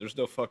have to. There's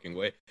no fucking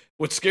way.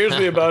 What scares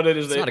me about it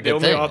is It's not a they good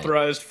only thing, man.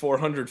 authorized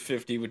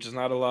 450, which is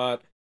not a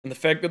lot, and the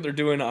fact that they're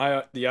doing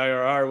the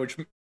IRR, which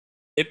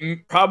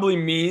probably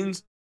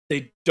means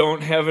they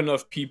don't have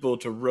enough people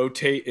to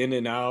rotate in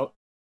and out.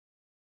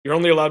 You're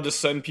only allowed to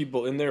send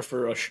people in there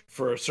for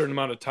a certain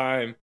amount of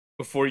time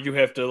before you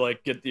have to,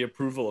 like, get the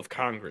approval of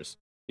Congress.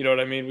 You know what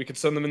I mean? We could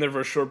send them in there for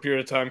a short period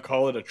of time,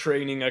 call it a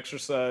training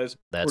exercise.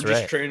 That's We're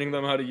just right. training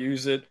them how to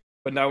use it.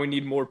 But now we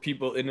need more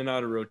people in and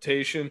out of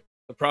rotation.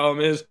 The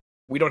problem is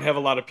we don't have a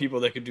lot of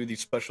people that could do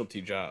these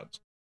specialty jobs.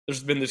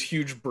 There's been this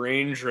huge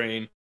brain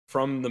drain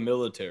from the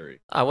military.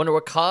 I wonder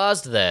what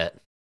caused that.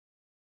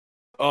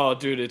 Oh,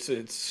 dude,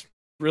 it's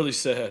really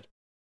sad.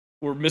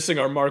 We're missing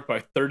our mark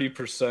by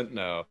 30%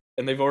 now,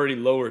 and they've already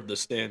lowered the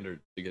standard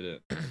to get in.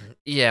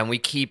 Yeah, and we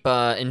keep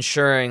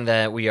ensuring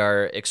that we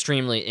are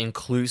extremely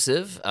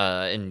inclusive,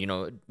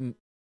 and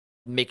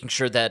making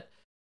sure that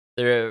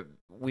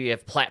we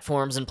have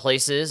platforms in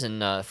places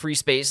and free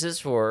spaces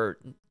for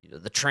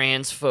the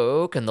trans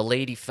folk and the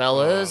lady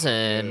fellas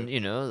and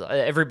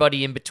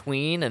everybody in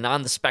between and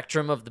on the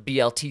spectrum of the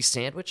BLT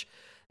sandwich.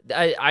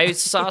 I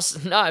saw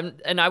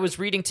and I was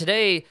reading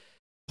today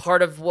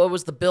part of what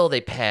was the bill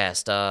they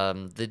passed,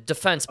 the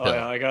defense bill.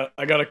 Oh, yeah,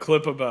 I got a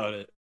clip about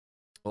it.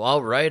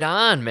 Well, right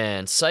on,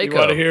 man. Psycho. You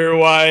want to hear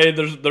why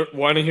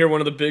want to hear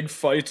one of the big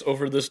fights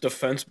over this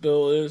defense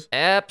bill is?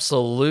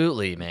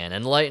 Absolutely, man.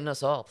 Enlighten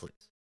us all, please.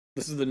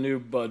 This is the new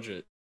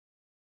budget.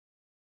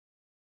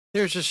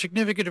 There's a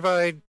significant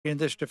divide in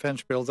this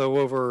defense bill, though,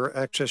 over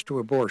access to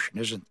abortion,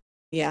 isn't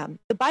there? Yeah.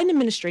 The Biden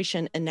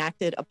administration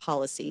enacted a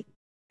policy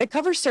that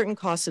covers certain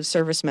costs of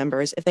service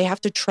members if they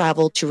have to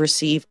travel to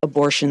receive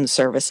abortion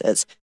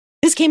services.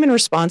 This came in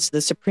response to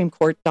the Supreme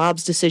Court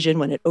Dobbs decision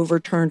when it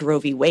overturned Roe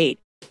v. Wade.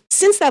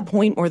 Since that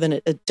point, more than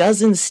a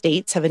dozen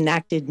states have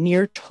enacted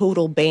near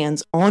total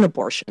bans on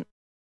abortion.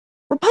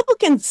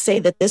 Republicans say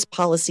that this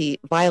policy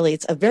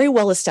violates a very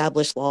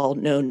well-established law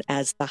known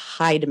as the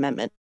Hyde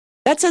Amendment.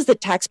 That says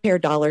that taxpayer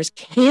dollars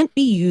can't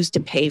be used to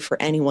pay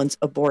for anyone's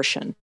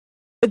abortion.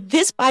 But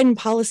this Biden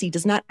policy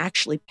does not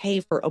actually pay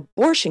for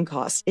abortion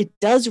costs. It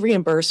does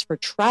reimburse for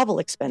travel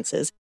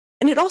expenses,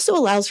 and it also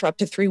allows for up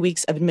to 3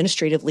 weeks of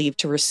administrative leave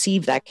to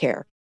receive that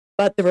care.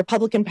 But the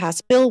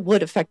Republican-passed bill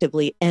would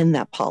effectively end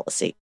that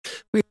policy.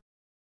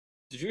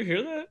 Did you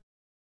hear that?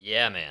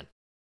 Yeah, man.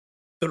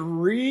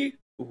 3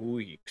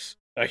 weeks.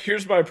 Now,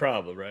 here's my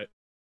problem, right?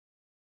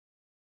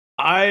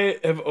 I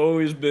have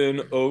always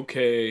been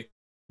okay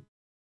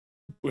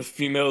with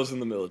females in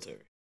the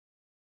military.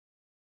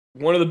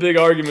 One of the big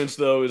arguments,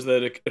 though, is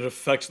that it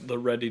affects the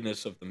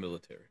readiness of the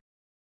military.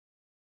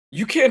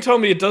 You can't tell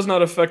me it does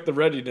not affect the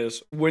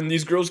readiness when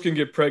these girls can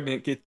get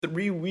pregnant, get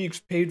 3 weeks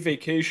paid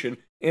vacation,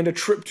 and a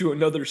trip to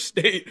another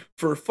state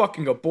for a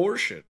fucking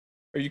abortion.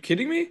 Are you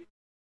kidding me?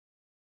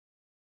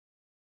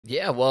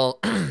 Yeah, well,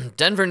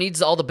 Denver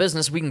needs all the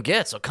business we can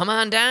get, so come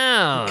on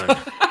down.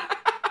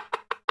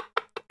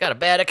 Got a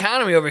bad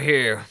economy over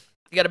here.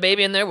 You got a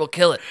baby in there, we'll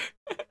kill it.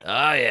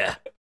 Oh, yeah.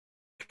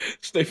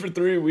 Stay for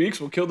 3 weeks,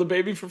 we'll kill the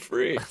baby for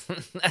free.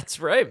 That's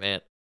right,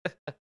 man.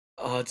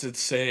 Oh, it's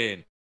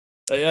insane.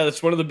 Yeah,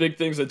 that's one of the big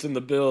things that's in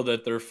the bill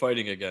that they're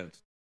fighting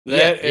against.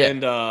 That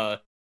and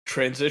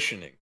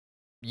transitioning.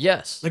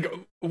 Yes. Like,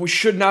 we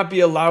should not be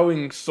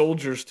allowing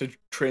soldiers to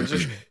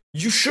transition.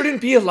 You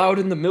shouldn't be allowed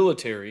in the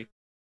military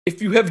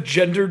if you have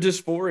gender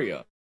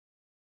dysphoria.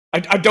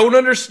 I don't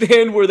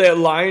understand where that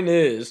line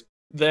is,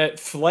 that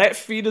flat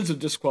feet is a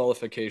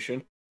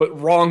disqualification, but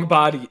wrong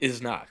body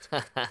is not.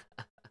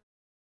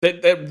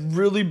 That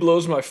really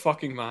blows my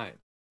fucking mind.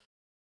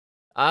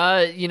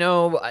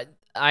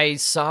 I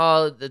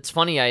saw, it's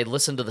funny, I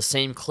listened to the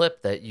same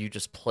clip that you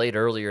just played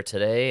earlier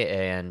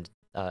today, and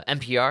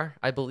NPR,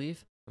 I believe,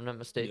 if I'm not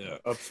mistaken. Yeah,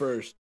 up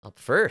first. Up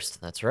first,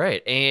 that's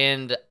right.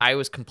 And I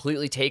was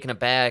completely taken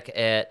aback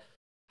at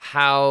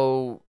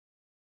how,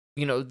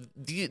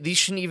 these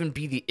shouldn't even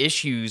be the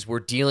issues we're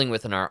dealing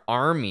with in our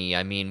army.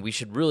 I mean, we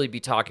should really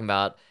be talking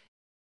about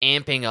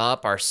amping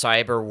up our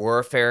cyber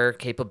warfare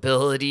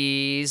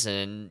capabilities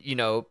and,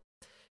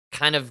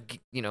 kind of,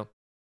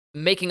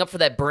 making up for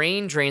that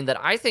brain drain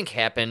that I think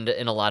happened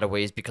in a lot of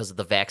ways because of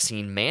the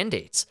vaccine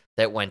mandates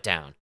that went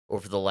down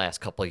over the last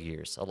couple of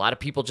years. A lot of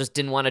people just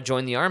didn't want to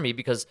join the army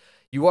because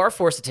you are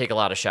forced to take a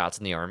lot of shots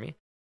in the army,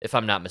 if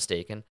I'm not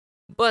mistaken.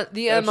 But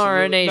the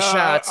mRNA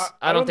shots,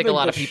 I don't think a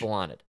lot of people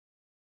wanted.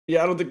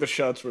 Yeah, I don't think the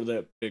shots were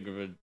that big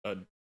of a...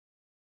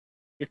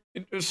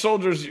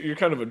 Soldiers, you're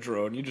kind of a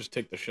drone. You just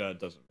take the shot.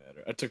 It doesn't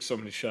matter. I took so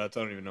many shots,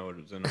 I don't even know what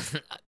was in them.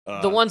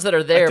 The ones that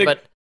are there,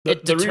 but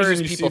it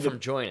deters people from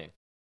joining.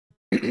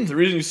 The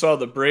reason you saw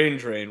the brain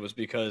drain was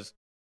because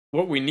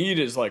what we need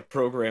is like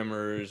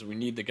programmers. We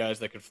need the guys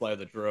that can fly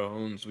the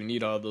drones. We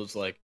need all those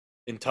like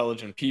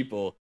intelligent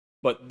people.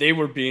 But they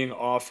were being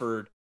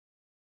offered.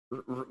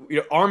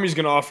 Army's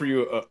going to offer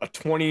you a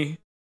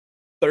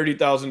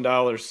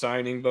 $20,000-$30,000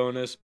 signing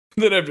bonus.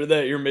 Then after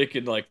that, you're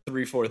making like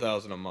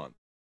 $3,000-$4,000 a month,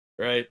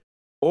 right?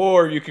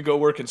 Or you could go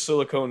work in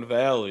Silicon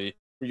Valley,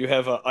 where you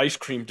have an ice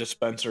cream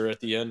dispenser at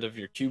the end of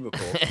your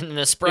cubicle. And an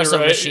espresso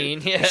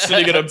machine. Yeah, you're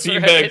sitting in a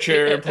beanbag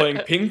chair and playing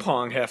ping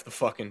pong half the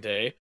fucking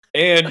day,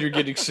 and you're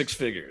getting six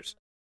figures.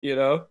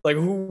 Like,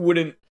 who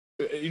wouldn't?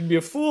 You'd be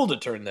a fool to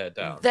turn that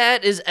down.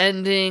 That is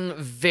ending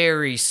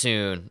very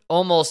soon,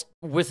 almost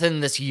within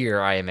this year,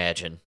 I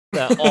imagine.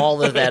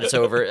 All of that is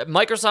over.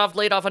 Microsoft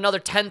laid off another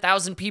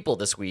 10,000 people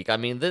this week. I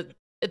mean,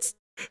 it's...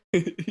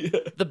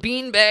 The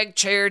beanbag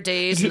chair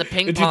days and the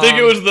ping pong. Do you think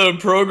it was the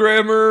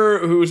programmer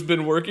who's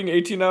been working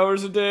 18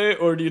 hours a day,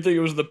 or do you think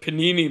it was the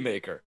panini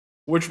maker?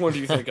 Which one do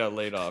you think got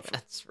laid off?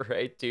 That's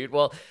right, dude.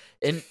 Well,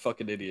 and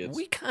fucking idiots.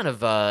 We kind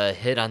of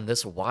hit on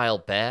this a while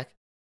back.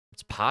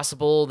 It's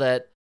possible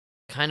that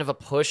kind of a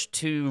push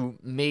to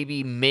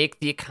maybe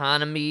make the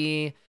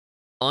economy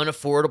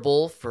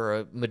unaffordable for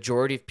a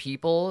majority of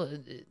people.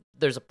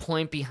 There's a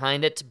point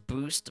behind it to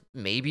boost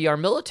maybe our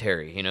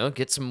military,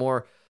 get some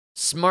more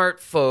smart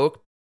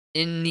folk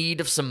in need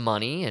of some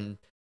money, and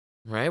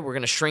right, we're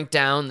going to shrink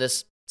down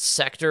this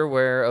sector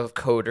of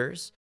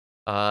coders,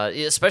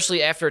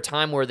 especially after a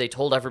time where they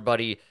told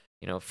everybody,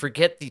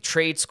 forget the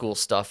trade school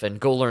stuff and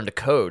go learn to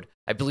code.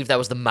 I believe that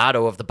was the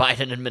motto of the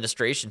Biden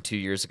administration 2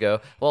 years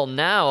ago. Well,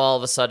 now all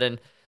of a sudden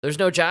there's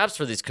no jobs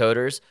for these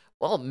coders.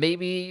 Well,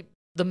 maybe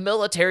the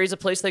military is a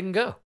place they can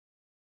go.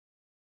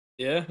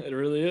 Yeah, it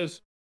really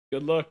is.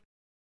 Good luck.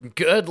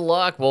 Good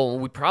luck. Well,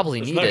 we probably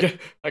need it.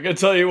 I can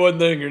tell you one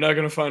thing: you're not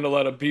going to find a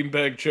lot of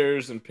beanbag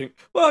chairs and ping.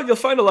 Well, you'll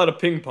find a lot of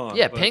ping pong.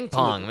 Yeah, ping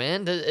pong,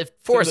 man. If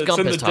Forrest Gump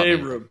is in the day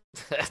room.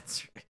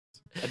 That's right.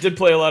 I did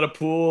play a lot of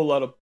pool, a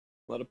lot of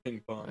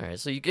ping pong. All right,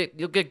 so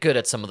you'll get good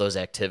at some of those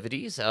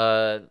activities.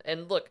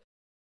 And look,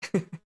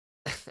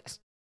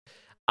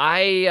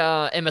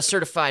 I am a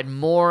certified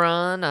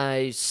moron.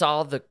 I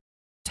saw the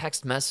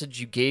text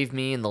message you gave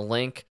me and the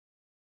link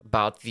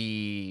about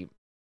the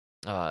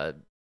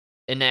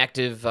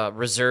inactive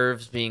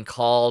reserves being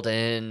called,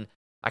 and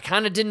I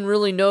kind of didn't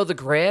really know the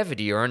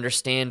gravity or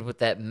understand what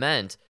that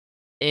meant.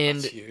 And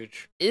that's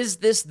huge. Is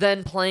this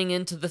then playing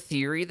into the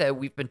theory that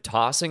we've been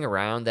tossing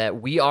around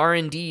that we are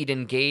indeed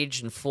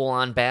engaged in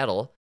full-on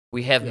battle?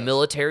 We have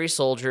military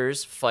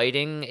soldiers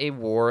fighting a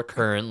war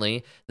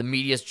currently. The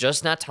media's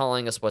just not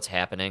telling us what's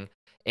happening,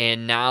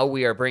 and now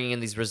we are bringing in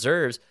these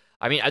reserves.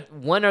 I mean,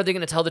 when are they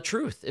going to tell the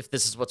truth if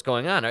this is what's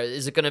going on?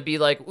 Is it going to be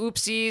like,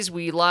 oopsies,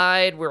 we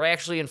lied, we're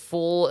actually in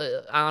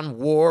full-on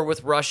war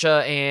with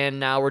Russia, and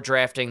now we're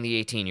drafting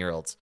the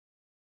 18-year-olds?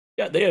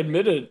 Yeah, they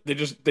admitted.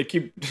 They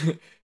keep...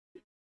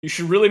 You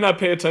should really not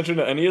pay attention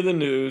to any of the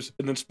news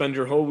and then spend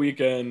your whole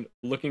weekend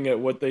looking at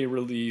what they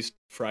released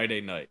Friday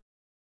night.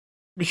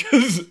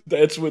 Because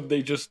that's what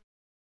they just...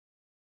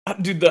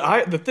 Dude,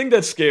 the thing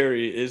that's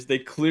scary is they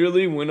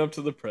clearly went up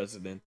to the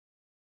president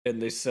and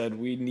they said,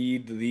 we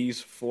need these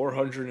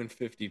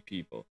 450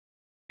 people,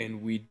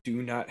 and we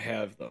do not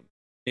have them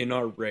in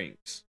our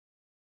ranks.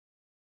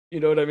 You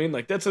know what I mean?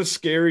 Like, that's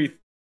very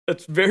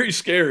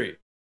scary.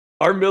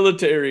 Our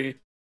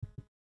military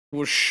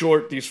was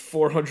short these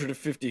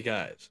 450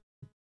 guys.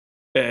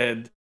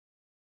 And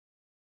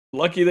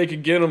lucky they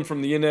could get them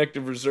from the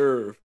inactive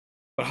reserve.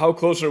 But how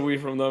close are we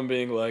from them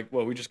being like,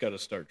 well, we just got to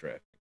start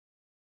drafting?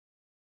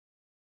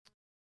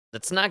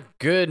 that's not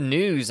good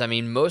news. I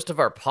mean, most of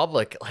our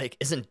public like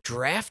isn't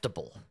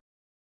draftable.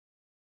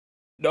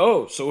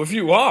 No, so if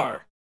you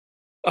are,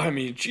 I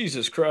mean,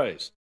 Jesus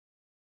Christ.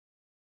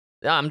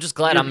 Yeah, I'm just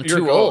glad You're- I'm you're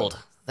too going. old.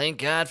 Thank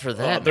God for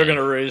that. They're man.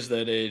 gonna raise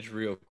that age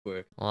real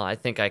quick. Well, I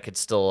think I could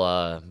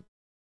still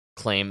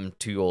claim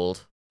too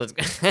old.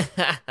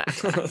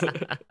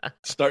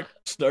 Start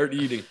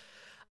eating.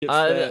 Get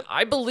fat.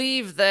 I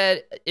believe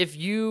that if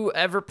you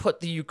ever put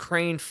the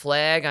Ukraine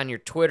flag on your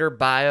Twitter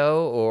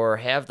bio or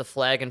have the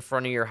flag in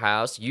front of your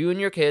house, you and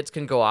your kids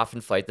can go off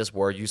and fight this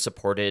war you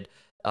supported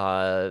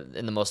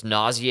in the most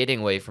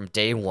nauseating way from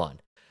day one.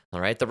 All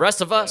right? The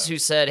rest of us who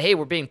said, hey,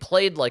 we're being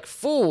played like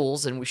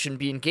fools and we shouldn't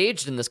be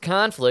engaged in this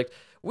conflict,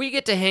 we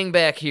get to hang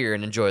back here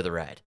and enjoy the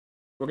ride.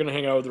 We're gonna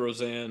hang out with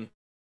Roseanne.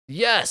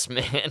 Yes,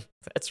 man.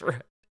 That's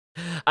right.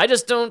 I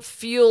just don't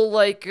feel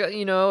like,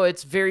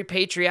 it's very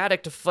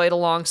patriotic to fight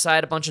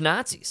alongside a bunch of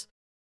Nazis.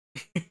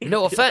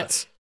 No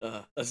offense.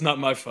 That's not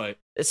my fight.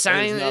 It's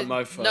That is not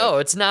my fight. No,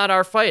 it's not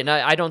our fight. And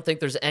I don't think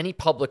there's any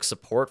public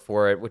support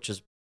for it, which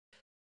is,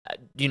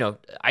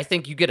 I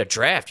think you get a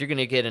draft. You're going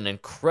to get an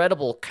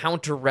incredible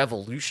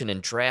counter-revolution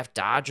in draft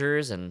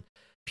Dodgers, and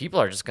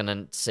people are just going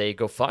to say,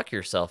 go fuck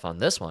yourself on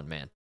this one,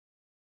 man.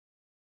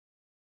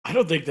 I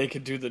don't think they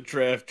could do the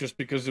draft just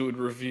because it would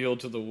reveal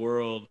to the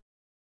world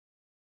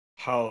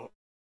how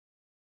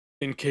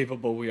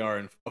incapable we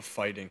are of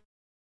fighting.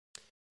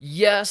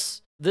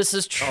 Yes, this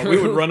is true.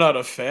 We would run out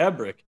of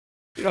fabric.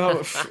 You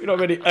know how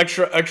many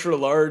extra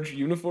large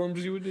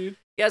uniforms you would need?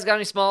 You guys got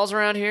any smalls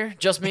around here?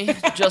 Just me?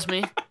 Just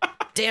me?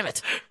 Damn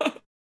it.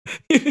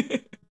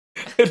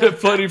 There's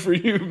plenty for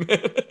you,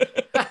 man.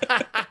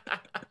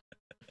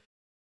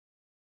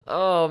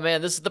 Oh,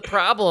 man, this is the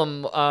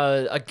problem.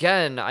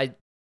 Again,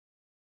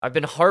 I've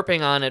been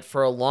harping on it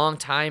for a long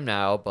time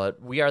now,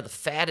 but we are the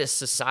fattest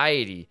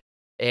society.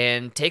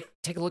 And take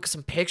a look at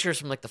some pictures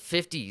from like the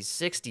 50s,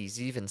 60s,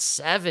 even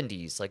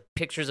 70s, like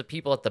pictures of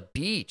people at the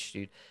beach,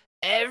 dude.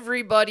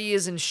 Everybody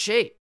is in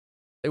shape.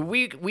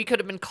 We could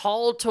have been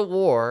called to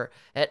war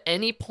at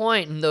any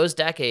point in those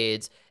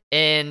decades,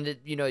 and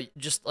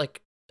just like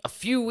a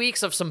few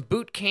weeks of some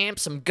boot camp,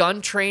 some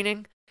gun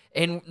training,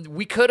 and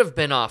we could have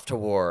been off to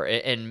war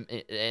and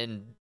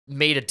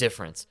made a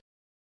difference.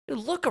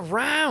 Look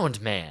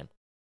around, man.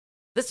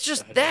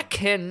 That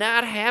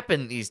cannot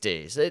happen these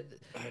days. I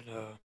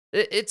know.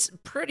 It's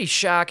pretty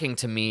shocking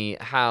to me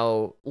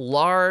how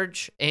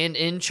large and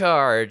in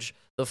charge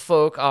the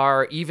folk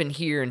are, even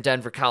here in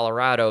Denver,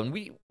 Colorado. And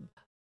we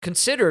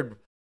considered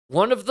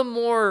one of the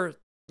more,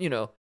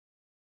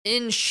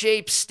 in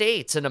shape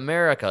states in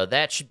America.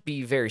 That should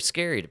be very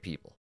scary to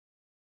people.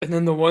 And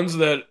then the ones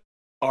that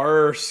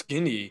are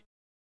skinny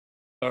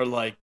are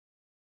like,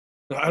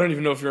 I don't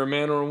even know if you're a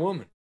man or a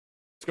woman.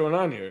 What's going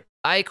on here?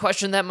 I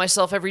question that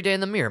myself every day in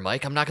the mirror,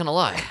 Mike. I'm not going to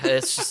lie.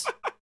 It's just...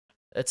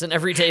 It's an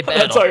everyday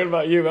battle. I'm not talking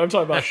about you. I'm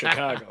talking about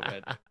Chicago,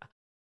 man.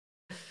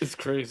 It's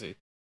crazy.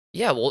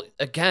 Yeah, well,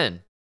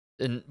 again,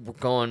 and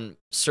we're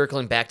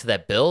circling back to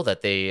that bill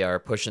that they are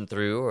pushing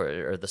through,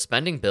 or the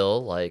spending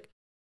bill. Like,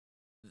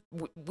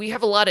 we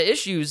have a lot of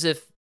issues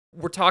if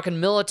we're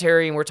talking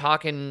military and we're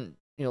talking,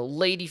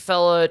 lady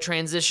fella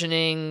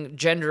transitioning,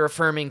 gender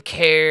affirming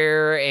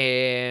care,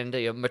 and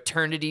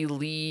maternity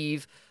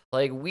leave.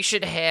 Like, we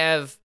should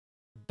have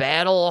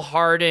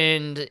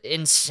battle-hardened,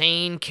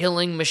 insane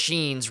killing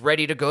machines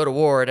ready to go to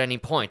war at any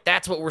point.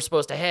 That's what we're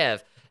supposed to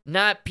have.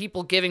 Not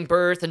people giving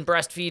birth and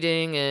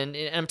breastfeeding, and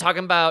I'm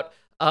talking about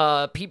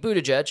Pete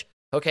Buttigieg,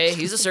 okay?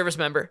 He's a service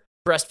member,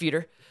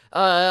 breastfeeder.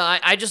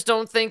 I just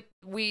don't think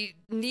we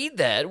need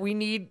that. We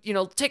need,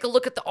 take a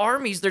look at the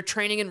armies they're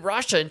training in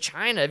Russia and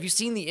China. Have you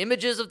seen the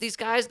images of these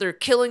guys? They're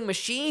killing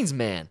machines,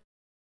 man.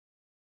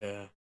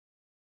 Yeah.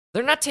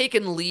 They're not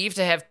taking leave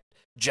to have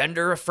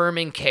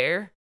gender-affirming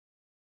care.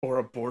 Or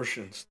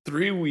abortions.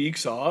 3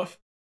 weeks off?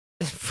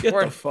 Get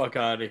the fuck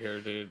out of here,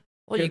 dude.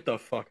 Well, Get the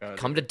fuck out of here.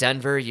 Come to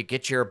Denver, you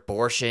get your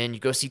abortion, you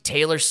go see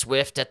Taylor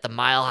Swift at the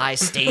Mile High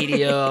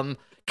Stadium,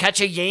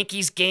 catch a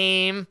Yankees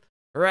game,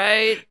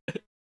 right?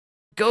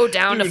 Go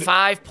down to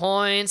 5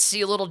 Points,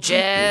 see a little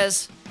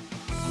jazz.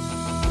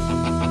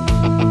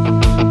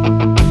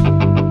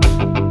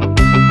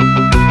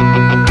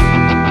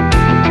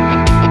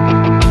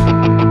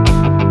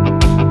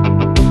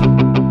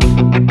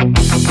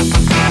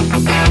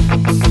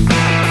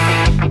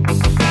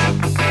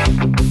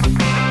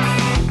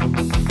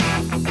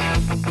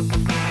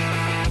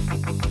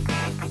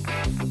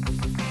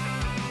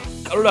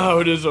 I don't know how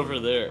it is over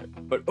there,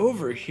 but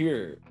over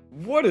here,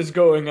 what is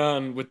going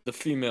on with the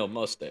female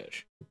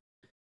mustache?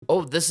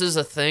 Oh, this is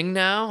a thing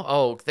now?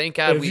 Oh, thank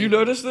God. Have you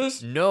noticed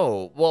this?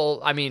 No.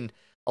 Well, I mean,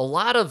 a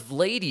lot of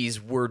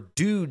ladies were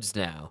dudes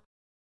now.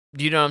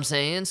 You know what I'm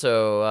saying?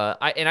 So,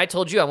 I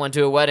told you I went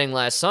to a wedding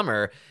last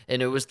summer,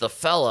 and it was the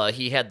fella.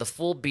 He had the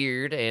full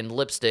beard and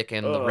lipstick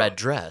and the red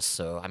dress.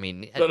 So, I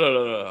mean...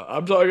 No.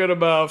 I'm talking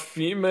about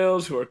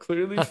females who are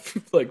clearly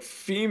like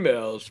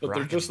females, but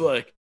they're just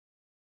like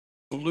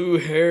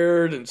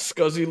blue-haired and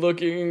scuzzy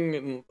looking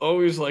and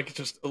always like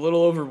just a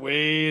little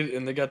overweight,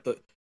 and they got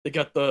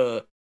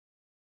the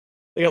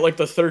They got like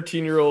the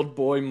 13-year-old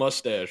boy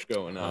mustache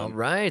going on. All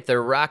right,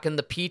 they're rocking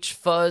the peach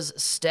fuzz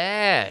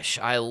stash.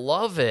 I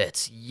love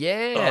it.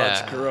 Yeah. Oh,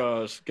 it's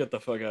gross. Get the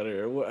fuck out of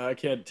here. I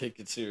can't take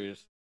it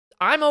serious.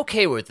 I'm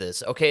okay with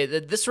this. Okay,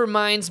 this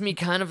reminds me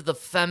kind of the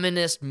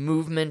feminist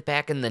movement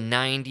back in the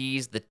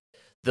 90s.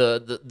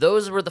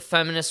 Those were the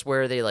feminists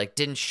where they like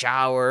didn't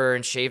shower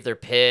and shave their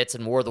pits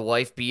and wore the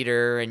wife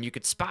beater, and you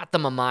could spot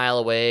them a mile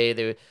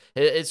away.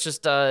 It's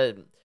just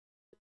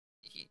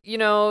you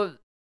know,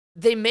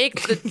 they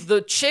make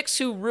the chicks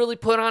who really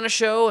put on a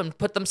show and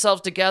put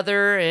themselves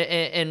together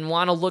and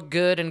want to look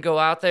good and go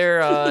out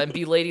there and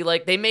be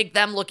ladylike. They make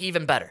them look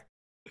even better.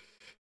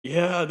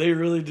 Yeah, they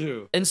really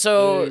do. And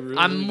so Really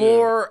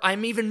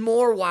I'm even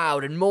more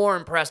wowed and more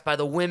impressed by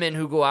the women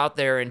who go out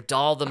there and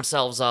doll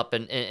themselves up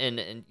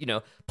and you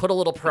know, put a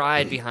little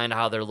pride behind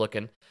how they're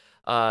looking.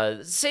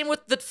 Same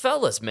with the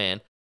fellas,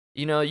 man.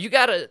 You know,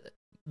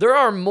 there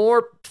are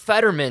more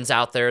Fettermans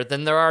out there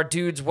than there are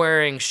dudes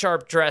wearing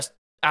sharp dressed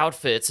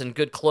outfits and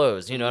good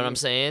clothes. You know what I'm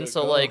saying?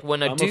 So like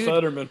when I'm a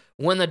Fetterman.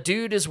 when the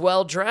dude is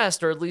well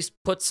dressed, or at least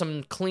put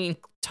some clean,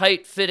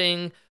 tight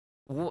fitting,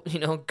 you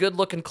know, good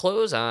looking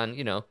clothes on,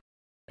 you know,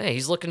 hey,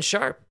 he's looking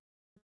sharp.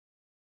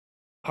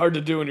 Hard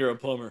to do when you're a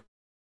plumber.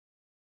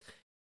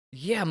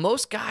 Yeah,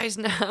 most guys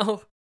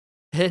now,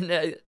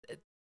 and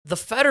the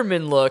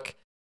Fetterman look.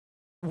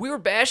 We were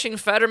bashing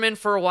Fetterman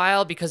for a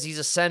while because he's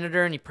a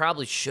senator and he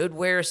probably should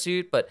wear a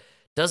suit, but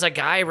does a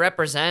guy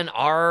represent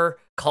our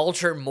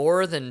culture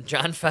more than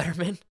John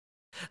Fetterman?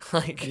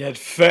 Like, yeah,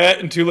 fat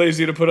and too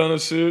lazy to put on a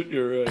suit.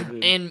 You're right,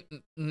 dude. And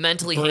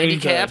mentally Brain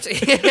handicapped.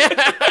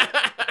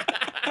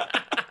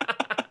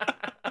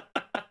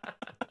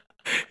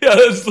 Yeah,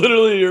 that's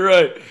literally, you're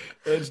right.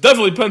 It's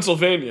definitely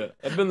Pennsylvania.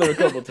 I've been there a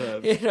couple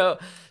times. You know,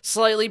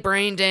 slightly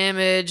brain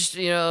damaged,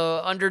 you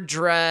know,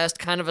 underdressed,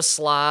 kind of a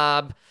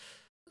slob,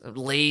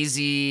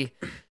 lazy,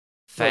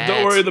 fat.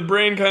 Don't worry, the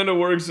brain kind of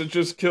works. It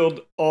just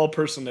killed all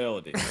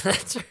personality.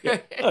 That's right. Yeah.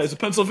 Oh, he's a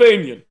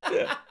Pennsylvanian.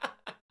 Yeah.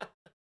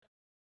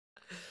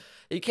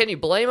 Can you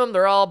blame them?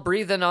 They're all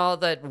breathing all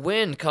that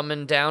wind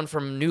coming down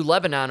from New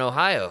Lebanon,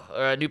 Ohio,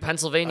 or New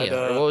Pennsylvania.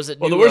 Or what was it?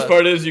 Well, the worst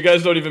part is you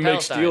guys don't even make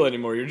Palestine. steel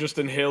anymore. You're just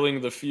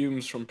inhaling the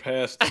fumes from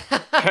past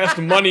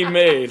money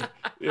made,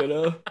 you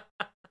know?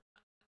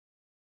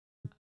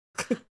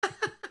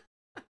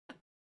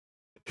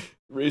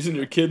 Raising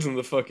your kids in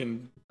the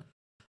fucking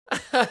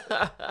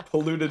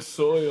polluted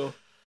soil.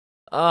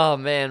 Oh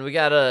man, we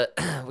gotta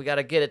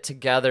get it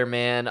together,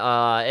 man.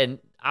 And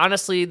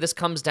honestly, this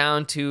comes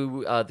down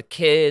to the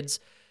kids.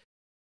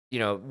 You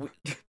know,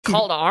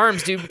 call to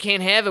arms, dude. We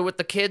can't have it with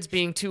the kids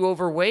being too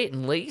overweight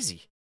and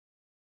lazy.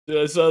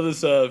 Dude, I saw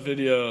this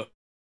video.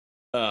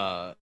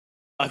 I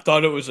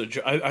thought it was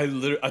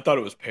I thought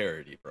it was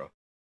parody, bro.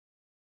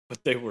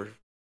 But they were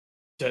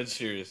dead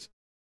serious.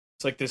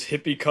 It's like this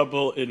hippie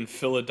couple in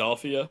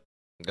Philadelphia.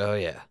 Oh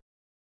yeah.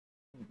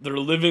 They're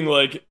living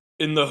like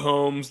in the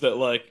homes that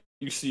like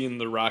you see in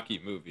the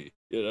Rocky movie,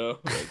 you know?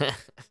 Like,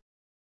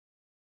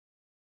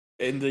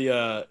 and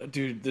the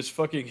dude, this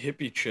fucking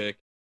hippie chick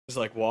is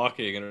like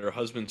walking and her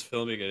husband's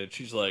filming it and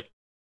she's like,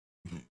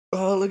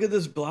 "Oh, look at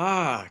this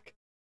block."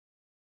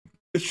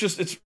 I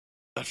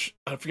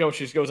forgot what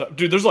she goes out.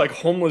 Dude, there's like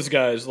homeless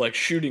guys like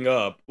shooting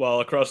up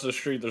while across the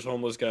street there's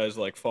homeless guys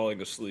like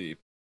falling asleep.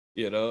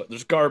 You know?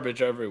 There's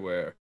garbage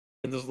everywhere.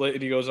 And this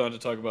lady goes on to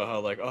talk about how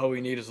like all we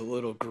need is a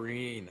little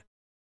green.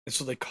 And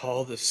so they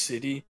call the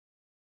city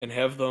and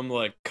have them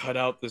like cut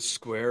out this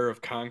square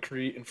of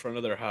concrete in front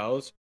of their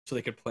house so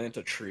they could plant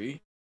a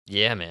tree.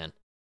 Yeah, man.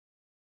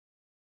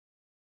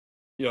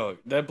 Yo,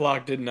 that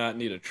block did not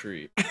need a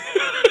tree.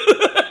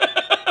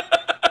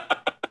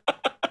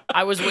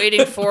 I was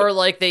waiting for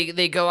like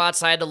they go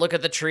outside to look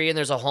at the tree and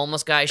there's a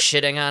homeless guy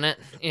shitting on it,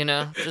 you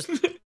know, just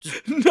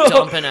No.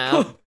 dumping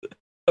out.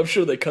 I'm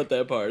sure they cut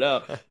that part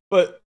out.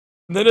 But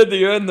then at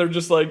the end, they're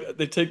just like,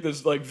 they take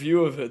this like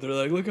view of it. They're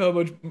like, look how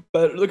much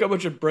better, look how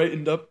much it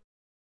brightened up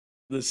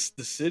the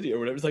city or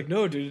whatever. It's like,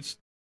 no, dude,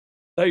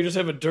 now you just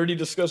have a dirty,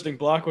 disgusting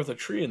block with a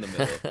tree in the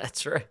middle.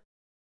 That's right.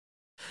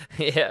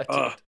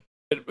 Yeah.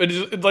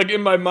 It like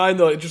in my mind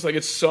though, it's just like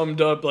it's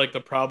summed up like the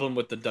problem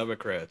with the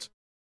Democrats.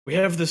 We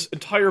have this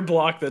entire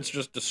block that's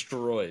just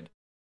destroyed.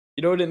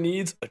 You know what it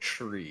needs? A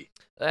tree.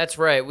 That's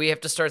right. We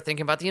have to start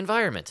thinking about the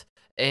environment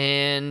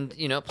and,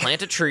 you know,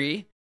 plant a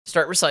tree,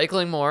 start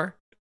recycling more.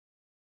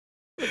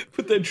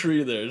 Put that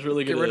tree there. It's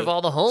really Get gonna rid of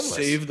all the homeless.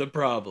 Save the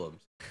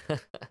problems.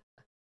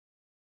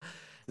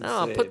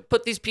 No,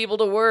 put these people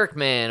to work,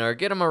 man, or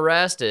get them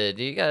arrested.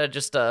 You gotta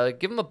just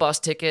give them a bus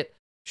ticket,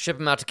 ship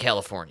them out to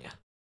California.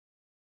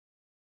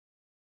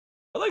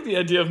 I like the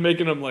idea of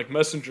making them like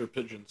messenger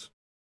pigeons.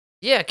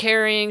 Yeah,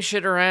 carrying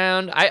shit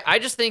around. I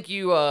just think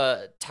you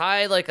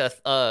tie like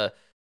a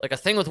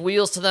thing with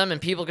wheels to them, and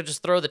people could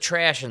just throw the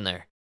trash in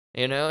there.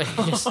 You know,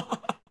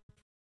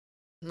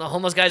 the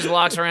homeless guy just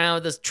walks around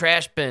with this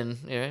trash bin,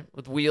 you know,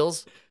 with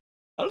wheels.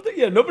 I don't think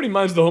nobody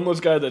minds the homeless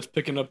guy that's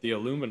picking up the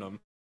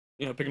aluminum.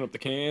 You know, picking up the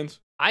cans.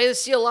 I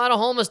see a lot of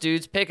homeless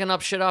dudes picking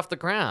up shit off the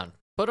ground.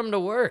 Put them to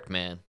work,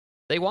 man.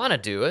 They want to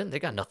do it. They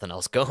got nothing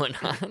else going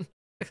on.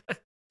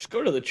 Just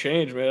go to the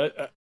change, man.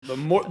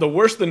 The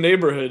worse the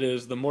neighborhood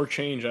is, the more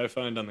change I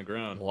find on the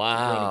ground.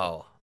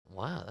 Wow.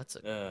 Wow, that's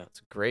a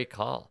great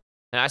call.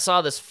 And I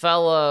saw this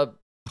fella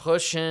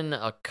pushing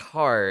a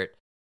cart.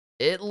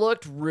 It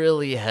looked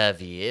really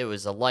heavy. It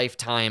was a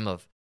lifetime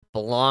of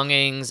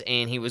belongings,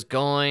 and he was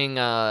going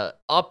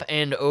up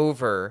and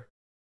over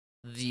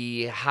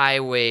the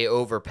highway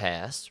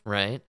overpass,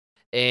 right?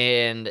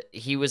 And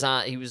he was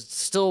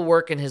still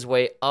working his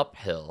way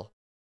uphill.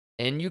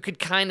 And you could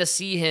kind of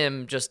see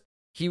him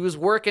he was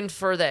working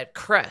for that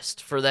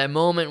crest, for that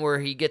moment where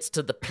he gets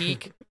to the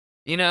peak,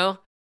 you know?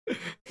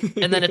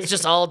 And then it's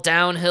just all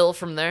downhill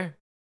from there.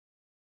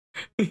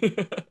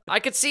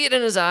 I could see it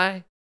in his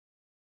eye.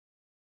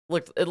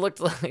 It looked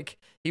like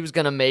he was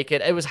going to make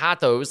it. It was hot,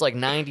 though. It was like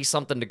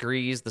 90-something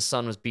degrees. The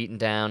sun was beating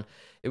down.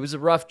 It was a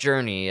rough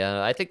journey.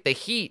 I think the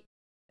heat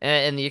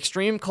and the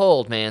extreme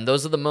cold, man,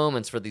 those are the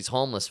moments for these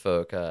homeless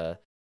folk.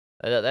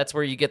 That's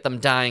where you get them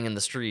dying in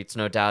the streets,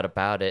 no doubt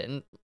about it.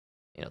 And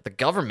the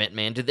government,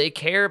 man, do they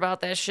care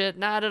about that shit?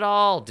 Not at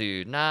all,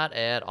 dude. Not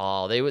at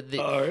all. They want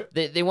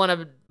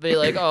to be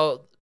like,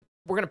 oh,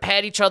 we're gonna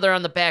pat each other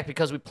on the back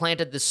because we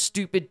planted this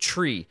stupid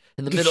tree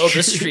in the middle of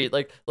the street.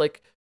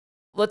 Like,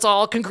 let's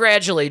all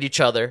congratulate each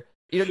other.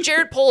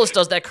 Jared Polis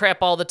does that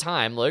crap all the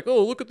time. Like,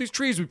 oh, look at these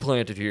trees we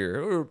planted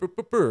here.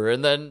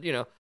 And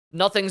then,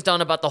 nothing's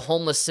done about the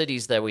homeless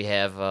cities that we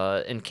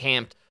have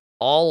encamped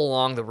all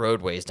along the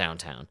roadways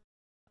downtown.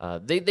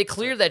 They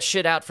clear that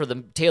shit out for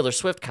the Taylor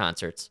Swift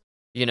concerts.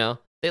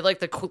 They like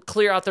to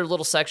clear out their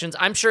little sections.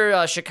 I'm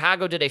sure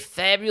Chicago did a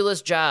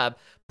fabulous job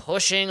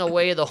pushing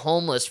away the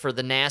homeless for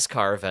the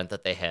NASCAR event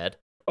that they had.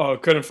 Oh,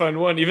 couldn't find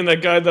one. Even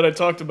that guy that I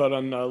talked about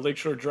on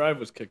Lakeshore Drive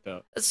was kicked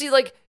out. See,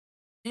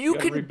 you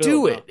can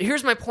do it.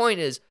 Here's my point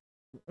is,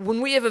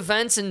 when we have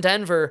events in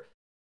Denver,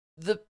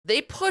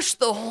 they push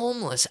the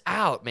homeless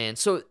out, man.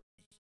 So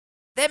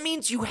that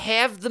means you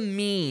have the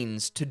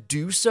means to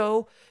do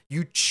so.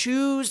 You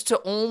choose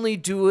to only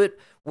do it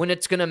when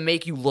it's going to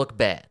make you look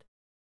bad.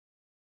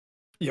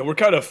 Yeah, we're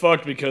kind of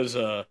fucked because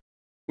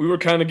we were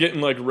kind of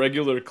getting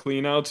regular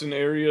cleanouts in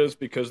areas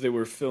because they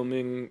were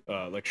filming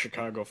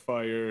Chicago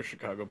Fire,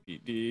 Chicago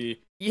PD,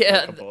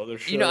 yeah, a couple other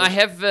shows. I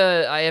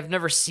have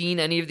never seen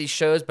any of these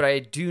shows, but I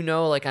do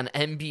know on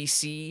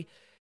NBC,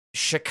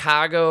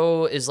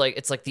 Chicago is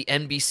it's like the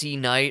NBC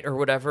night or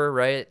whatever,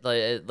 right?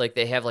 Like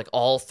they have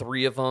all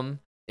three of them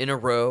in a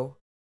row.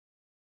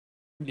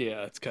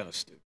 Yeah, it's kind of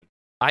stupid.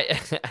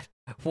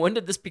 When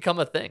did this become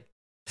a thing?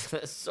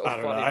 So I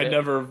don't funny, know.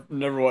 I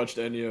never watched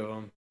any of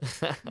them,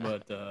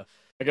 but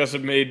I guess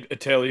it made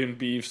Italian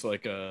Beefs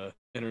a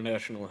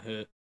international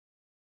hit.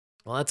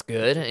 Well, that's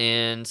good.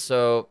 And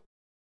so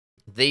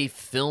they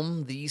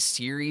film these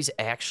series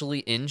actually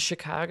in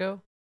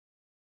Chicago?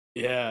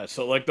 Yeah,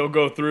 so they'll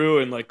go through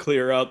and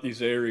clear out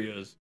these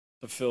areas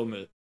to film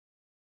it.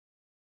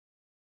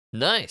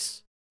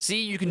 Nice.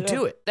 See, you can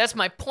do it. That's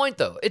my point,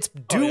 though. It's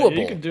doable. Oh,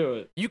 yeah, you can do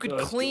it. You could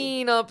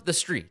clean up the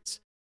streets.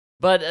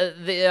 But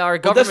our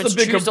governments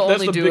choose to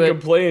only do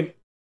it.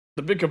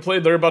 The big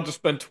complaint, they're about to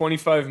spend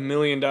 $25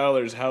 million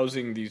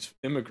housing these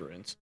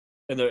immigrants.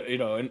 And they're,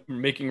 and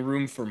making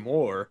room for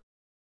more.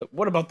 But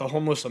what about the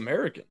homeless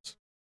Americans?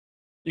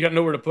 You got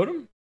nowhere to put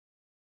them?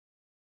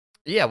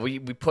 Yeah, we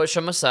push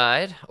them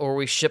aside or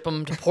we ship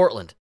them to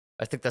Portland.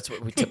 I think that's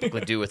what we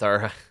typically do with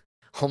our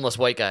homeless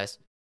white guys.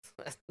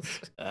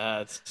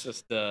 It's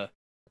just...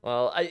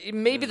 Well,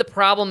 maybe the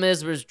problem is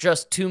there's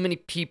just too many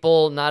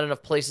people, not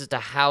enough places to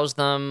house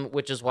them,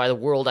 which is why the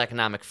World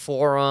Economic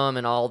Forum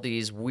and all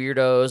these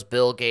weirdos,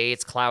 Bill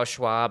Gates, Klaus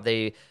Schwab,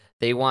 they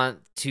want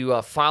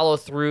to follow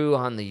through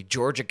on the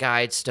Georgia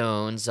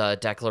Guidestones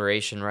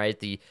declaration, right?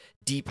 The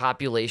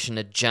depopulation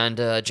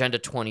agenda, Agenda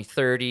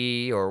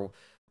 2030 or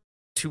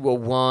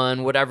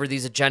 201, whatever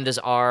these agendas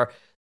are.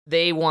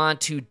 They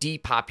want to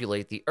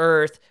depopulate the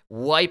earth,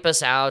 wipe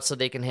us out so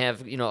they can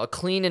have, a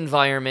clean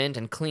environment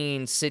and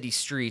clean city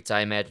streets, I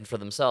imagine, for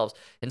themselves.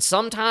 And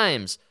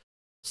sometimes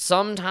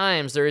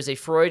there is a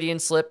Freudian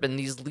slip and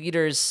these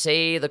leaders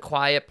say the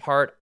quiet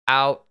part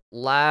out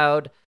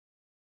loud.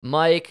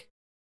 Mike,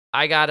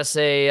 I gotta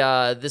say,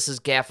 this is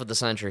gaffe of the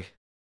century.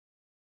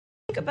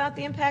 Think about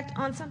the impact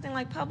on something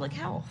like public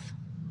health.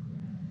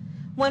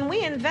 When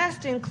we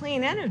invest in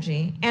clean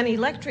energy and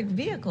electric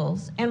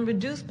vehicles and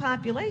reduce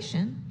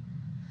population,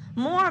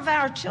 more of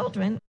our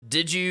children...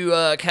 Did you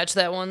catch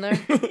that one there?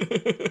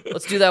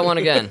 Let's do that one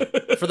again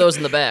for those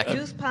in the back.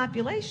 Reduce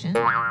population. Yeah!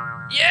 More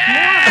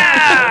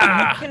of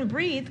our children can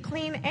breathe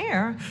clean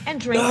air and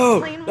drink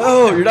clean water.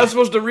 No, you're not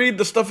supposed to read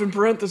the stuff in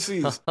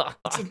parentheses.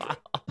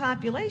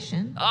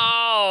 Population.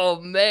 Oh,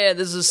 man,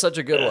 this is such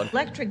a good one.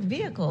 Electric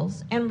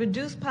vehicles and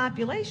reduce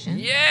population.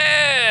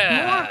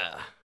 Yeah!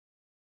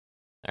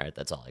 All right,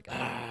 that's all I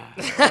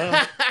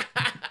got.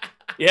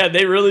 Yeah,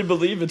 they really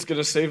believe it's going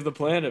to save the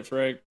planet,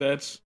 Frank.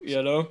 That's,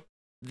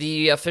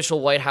 The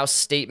official White House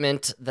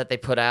statement that they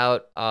put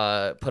out,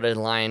 put a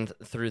line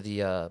through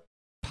the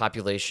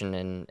population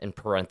and in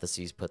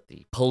parentheses, put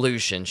the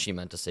pollution. She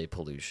meant to say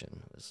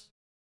pollution. It was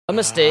a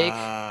mistake.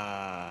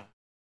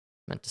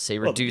 Meant to say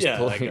reduced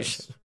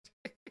pollution.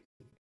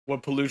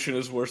 what pollution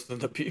is worse than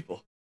the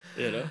people.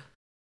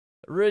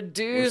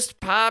 Reduced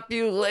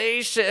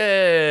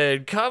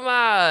population. Come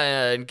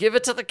on, give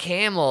it to the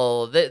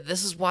camel.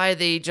 This is why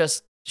they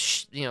just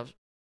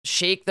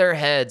shake their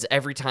heads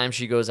every time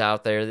she goes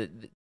out there.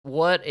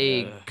 What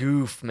a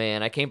goof,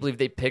 man. I can't believe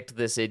they picked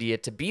this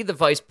idiot to be the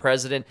vice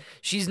president.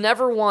 She's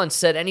never once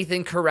said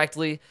anything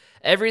correctly.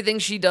 Everything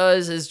she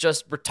does is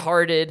just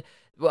retarded,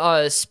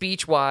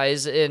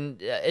 speech-wise,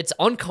 and it's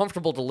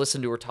uncomfortable to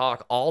listen to her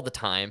talk all the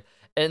time.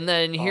 And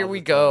then here we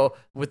go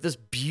with this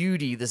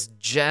beauty, this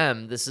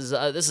gem. This is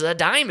a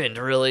diamond,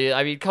 really.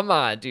 I mean, come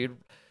on, dude.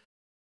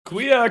 Can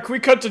we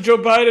cut to Joe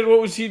Biden? What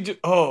was he do?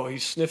 Oh,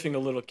 he's sniffing a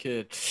little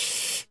kid.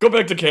 Go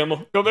back to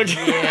camel. Go back to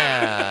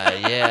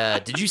Yeah.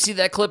 Did you see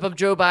that clip of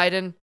Joe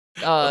Biden?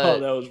 Oh,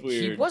 that was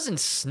weird. He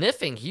wasn't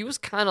sniffing. He was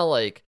kind of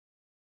like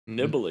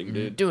nibbling,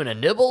 dude. Doing a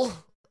nibble?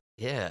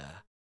 Yeah.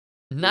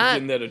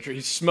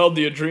 He smelled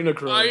the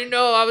adrenochrome. I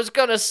know. I was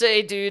going to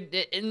say,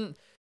 dude,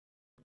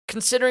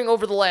 considering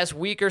over the last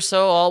week or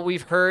so, all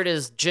we've heard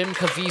is Jim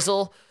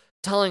Caviezel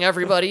telling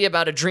everybody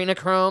about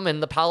adrenochrome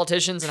and the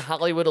politicians and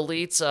Hollywood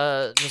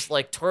elites just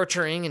like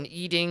torturing and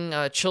eating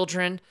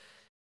children.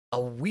 A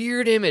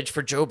weird image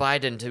for Joe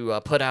Biden to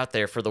put out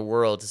there for the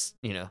world.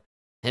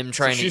 Him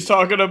trying She's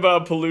talking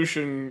about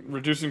pollution,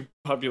 reducing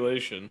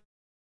population,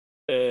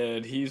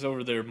 and he's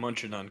over there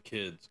munching on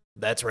kids.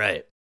 That's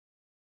right.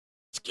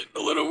 It's getting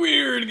a little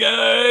weird,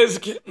 guys.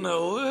 Getting a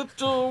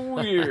little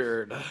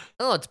weird.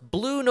 Oh, it's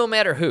blue no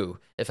matter who.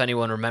 If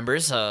anyone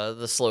remembers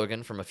the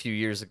slogan from a few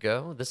years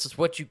ago, this is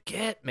what you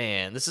get,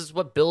 man. This is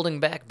what building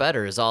back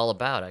better is all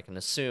about, I can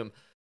assume.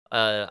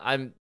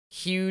 I'm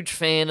huge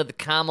fan of the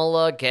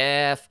Kamala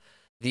Gaff.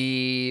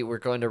 We're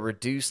going to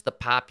reduce the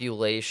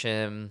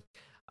population.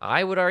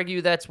 I would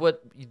argue that's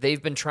what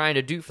they've been trying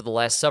to do for the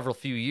last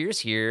few years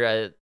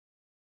here.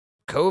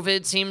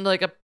 COVID seemed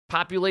like a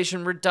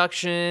population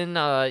reduction.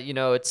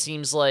 It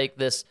seems like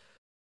this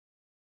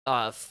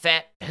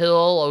fat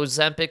pill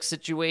Ozempic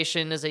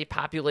situation is a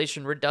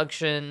population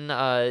reduction.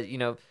 Are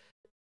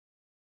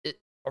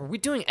we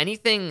doing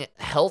anything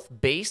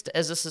health-based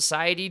as a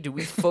society? Do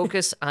we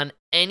focus on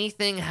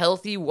anything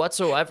healthy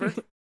whatsoever?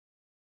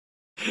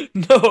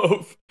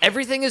 No.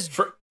 Everything is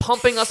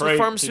pumping us with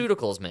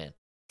pharmaceuticals, man.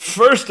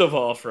 First of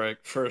all, Frank,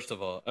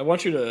 I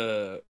want you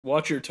to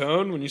watch your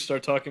tone when you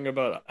start talking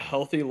about a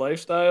healthy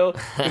lifestyle,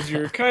 because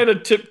you're kind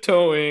of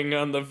tiptoeing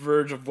on the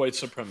verge of white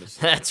supremacy.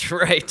 That's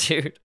right,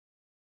 dude.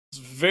 It's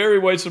very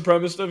white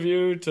supremacist of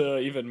you to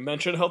even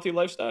mention healthy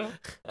lifestyle.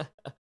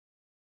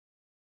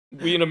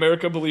 We in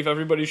America believe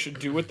everybody should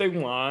do what they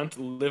want,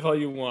 live how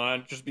you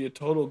want, just be a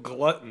total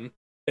glutton,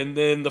 and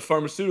then the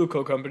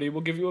pharmaceutical company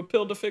will give you a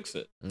pill to fix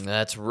it.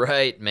 That's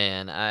right,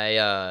 man.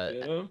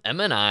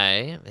 Emma and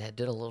I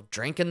did a little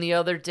drinking the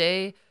other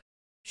day.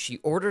 She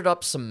ordered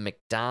up some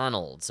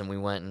McDonald's, and we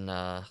went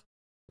and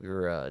we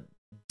were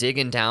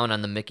digging down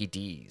on the Mickey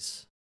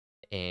D's.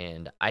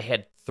 And I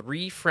had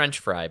 3 French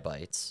fry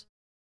bites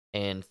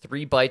and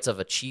 3 bites of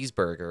a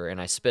cheeseburger, and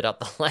I spit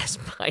out the last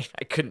bite.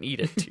 I couldn't eat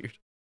it, dude.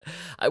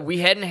 We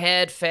hadn't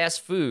had fast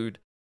food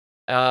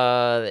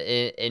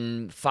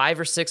in 5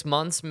 or 6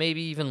 months,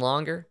 maybe even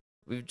longer.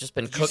 We've just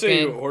been cooking. Did you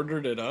say you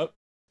ordered it up?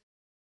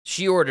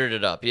 She ordered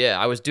it up, yeah.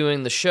 I was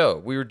doing the show.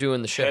 We were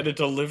doing the show. Had it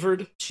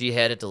delivered? She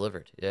had it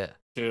delivered, yeah.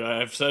 Dude,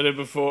 I've said it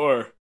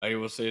before. I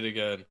will say it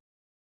again.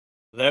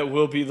 That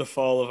will be the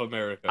fall of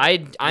America.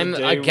 I'm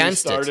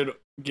against it. Started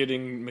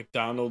getting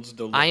McDonald's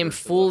delivered. I am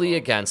fully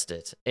against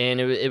it,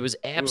 and it was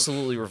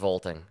absolutely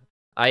revolting.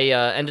 I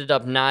ended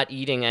up not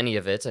eating any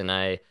of it, and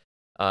I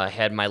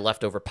had my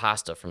leftover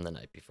pasta from the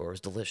night before. It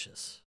was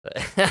delicious.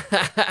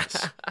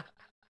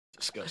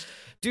 Disgusting.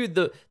 Dude,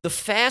 the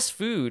fast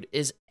food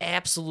is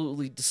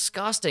absolutely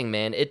disgusting,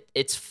 man.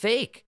 It's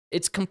fake.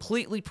 It's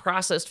completely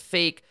processed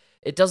fake.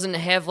 It doesn't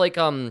have like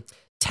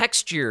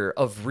texture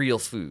of real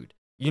food.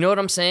 You know what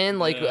I'm saying?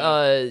 Like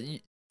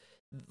the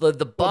buns. Well, it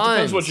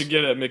depends what you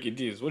get at Mickey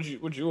D's.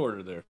 What'd you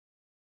order there?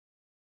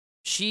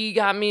 She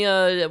got me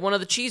one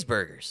of the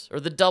cheeseburgers, or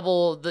the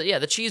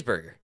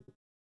cheeseburger.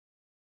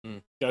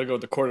 Gotta go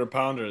with the quarter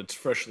pounder. It's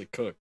freshly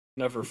cooked,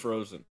 never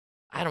frozen.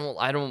 I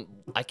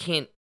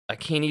can't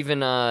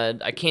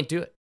do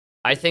it.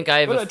 I think I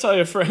have. What I tell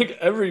you, Frank,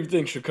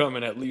 everything should come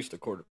in at least a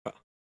quarter pound.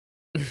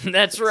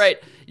 That's right.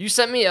 You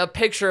sent me a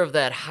picture of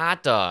that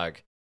hot dog.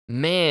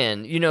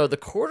 Man, the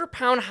quarter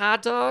pound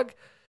hot dog.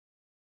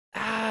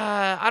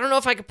 I don't know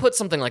if I could put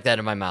something like that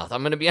in my mouth.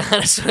 I'm gonna be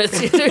honest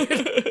with you,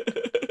 dude.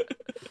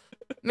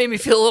 Made me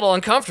feel a little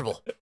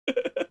uncomfortable.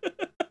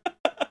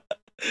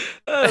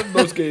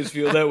 Most gays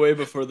feel that way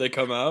before they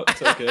come out.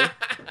 It's okay.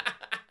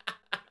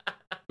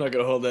 Not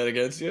gonna hold that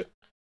against you.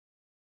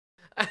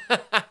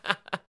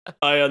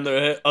 I, on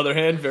the other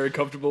hand, very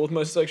comfortable with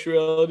my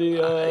sexuality.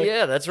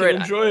 Yeah, that's right.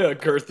 Enjoy a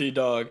girthy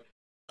dog.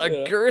 A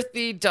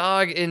girthy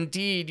dog,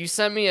 indeed. You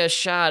sent me a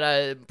shot.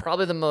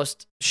 Probably the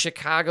most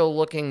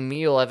Chicago-looking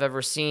meal I've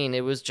ever seen.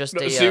 It was just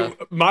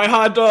my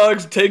hot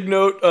dogs. Take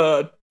note.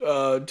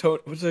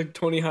 What's that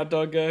Tony hot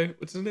dog guy?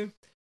 What's his name?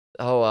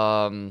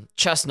 Oh,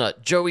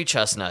 Chestnut. Joey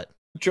Chestnut.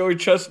 Joey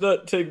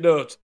Chestnut. Take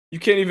notes. You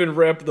can't even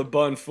wrap the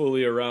bun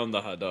fully around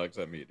the hot dogs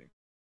I'm eating.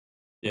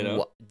 You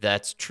know?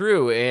 That's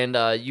true. And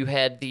you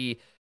had it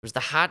was the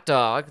hot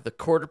dog, the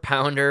quarter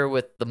pounder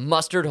with the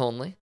mustard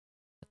only.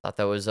 I thought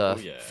that was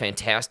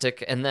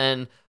fantastic. And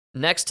then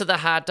next to the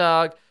hot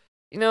dog,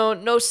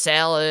 no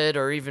salad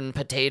or even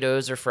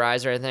potatoes or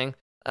fries or anything.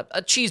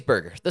 A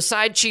cheeseburger, the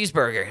side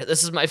cheeseburger.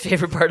 This is my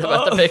favorite part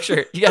about the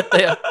picture. You got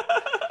the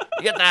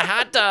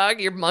hot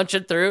dog you're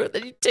munching through.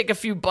 Then you take a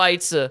few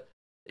bites,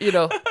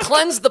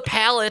 cleanse the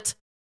palate,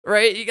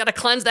 right? You got to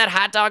cleanse that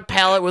hot dog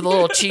palate with a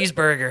little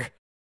cheeseburger.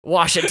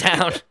 Wash it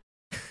down.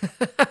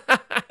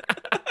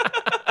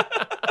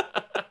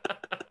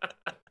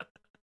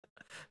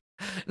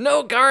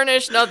 No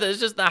garnish, nothing. It's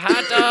just the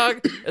hot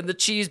dog and the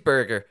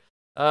cheeseburger.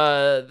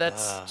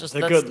 That's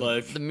good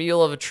life. The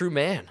meal of a true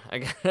man, I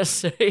gotta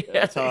say.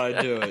 That's how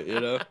I do it,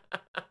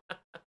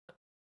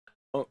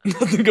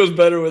 Nothing goes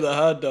better with a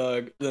hot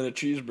dog than a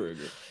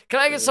cheeseburger. Can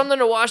I get something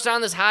to wash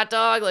down this hot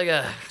dog, like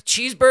a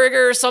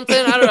cheeseburger or something?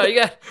 I don't know.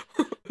 You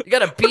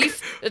got a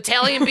beef,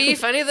 Italian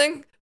beef,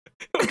 anything?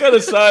 What kind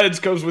of sides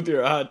comes with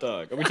your hot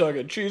dog? Are we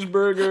talking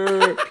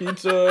cheeseburger,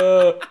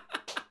 pizza?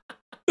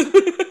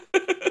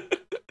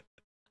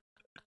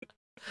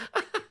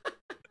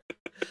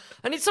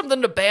 I need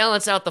something to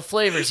balance out the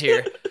flavors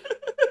here.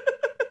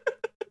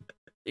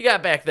 You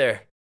got back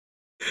there?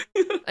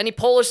 Any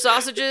Polish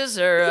sausages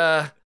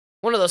or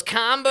one of those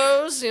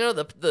combos?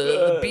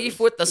 The beef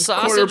with the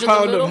sausage in the middle?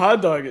 Quarter pound of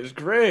hot dog is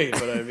great,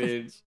 but I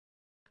mean,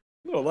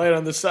 a little light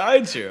on the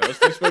sides here. I was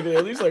expecting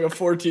at least like a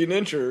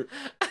 14-incher.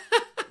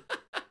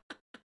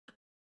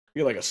 You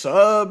get like a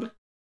sub.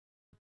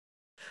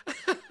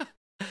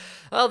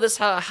 Well, this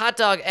hot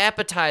dog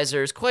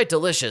appetizer is quite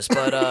delicious,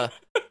 but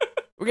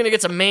we're going to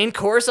get some main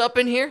course up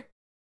in here?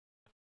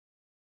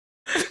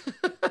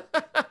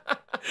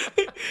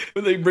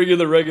 When they bring you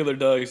the regular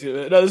dogs.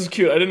 No, this is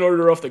cute. I didn't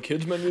order off the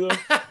kids menu, though.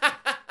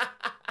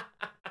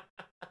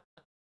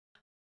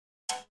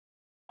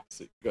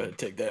 Go ahead and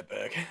take that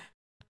back.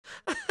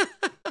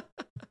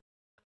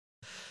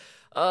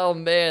 Oh,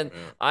 man.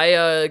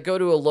 I go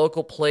to a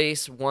local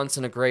place once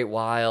in a great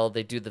while.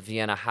 They do the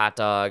Vienna hot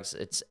dogs.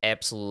 It's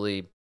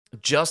absolutely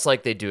just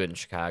like they do it in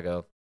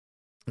Chicago.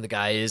 The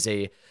guy is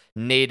a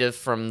native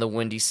from the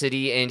Windy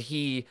City, and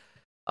he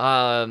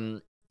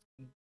has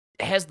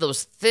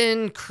those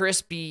thin,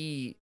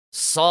 crispy,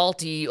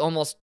 salty,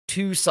 almost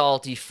too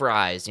salty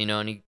fries,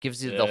 and he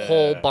gives you the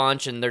whole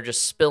bunch, and they're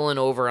just spilling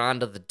over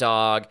onto the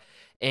dog.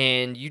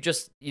 And you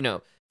just,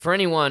 for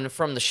anyone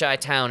from the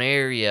Chi-Town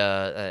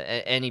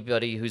area,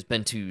 anybody who's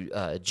been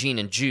to Gene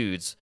and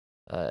Jude's,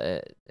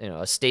 a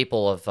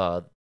staple of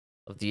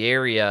the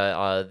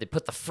area, they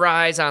put the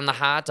fries on the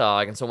hot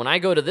dog. And so when I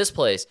go to this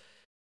place,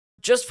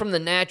 just from the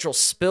natural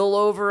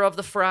spillover of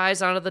the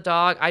fries onto the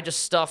dog, I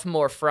just stuff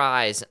more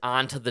fries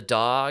onto the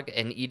dog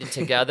and eat it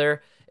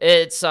together.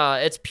 It's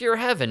pure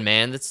heaven,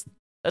 man. That's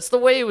the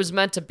way it was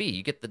meant to be.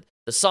 You get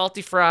the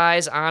salty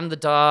fries on the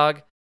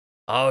dog.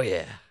 Oh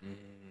yeah.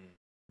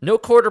 No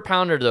quarter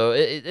pounder though.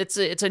 It's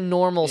a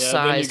normal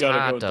size then you gotta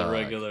hot go with dog. the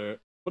regular.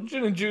 Well,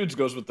 Gin and Jude's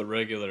goes with the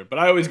regular, but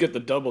I always get the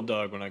double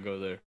dog when I go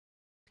there.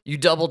 You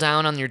double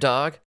down on your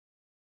dog?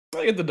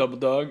 I get the double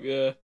dog.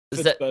 Yeah,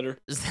 Is it's better.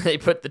 Is that they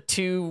put the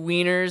two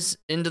wieners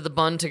into the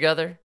bun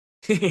together?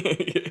 Yeah.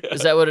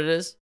 Is that what it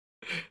is?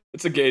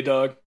 It's a gay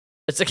dog.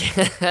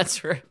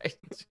 That's right.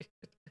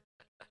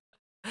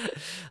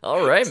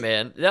 All right,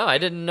 man. No, I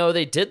didn't know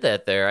they did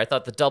that there. I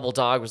thought the double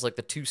dog was like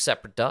the two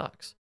separate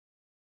dogs.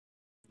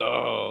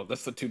 Oh,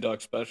 that's the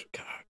 2-dog special.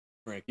 God,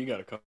 Frank, you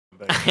gotta come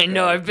back. I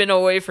know, I've been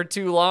away for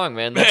too long,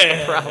 man. That's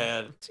the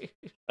problem.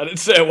 I didn't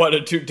say I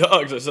wanted 2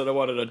 dogs. I said I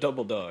wanted a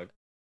double dog.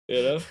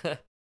 Yeah,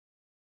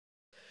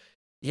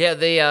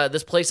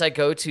 this place I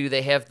go to,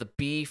 they have the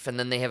beef, and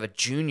then they have a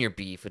junior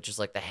beef, which is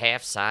like the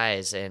half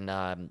size, and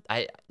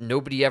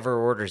nobody ever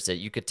orders it.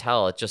 You could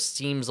tell it just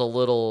seems a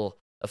little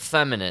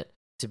effeminate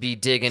to be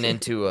digging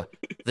into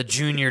the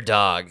junior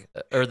dog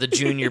or the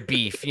junior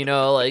beef.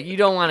 Like you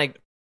don't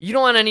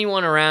want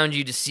anyone around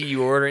you to see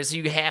you ordering, so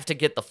you have to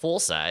get the full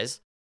size,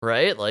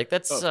 right? Like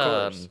that's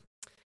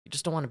you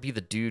just don't want to be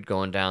the dude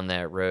going down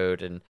that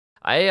road. And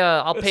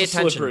I'll pay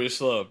attention. It's a slippery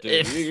slope,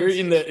 dude. You're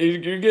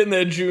getting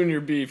that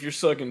junior beef. You're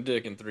sucking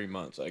dick in 3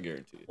 months. I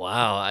guarantee you.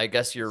 Wow, I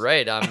guess you're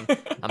right.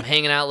 I'm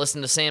hanging out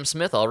listening to Sam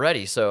Smith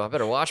already, so I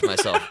better watch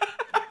myself.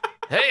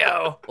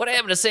 Hey-o, what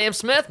happened to Sam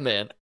Smith,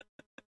 man?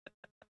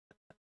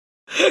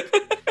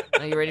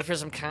 Are you ready for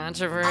some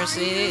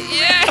controversy?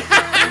 Yeah!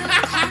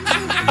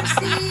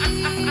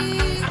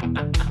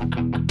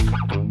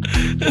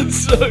 It's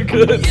so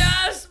good.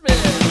 Yes,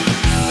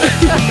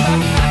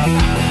 man!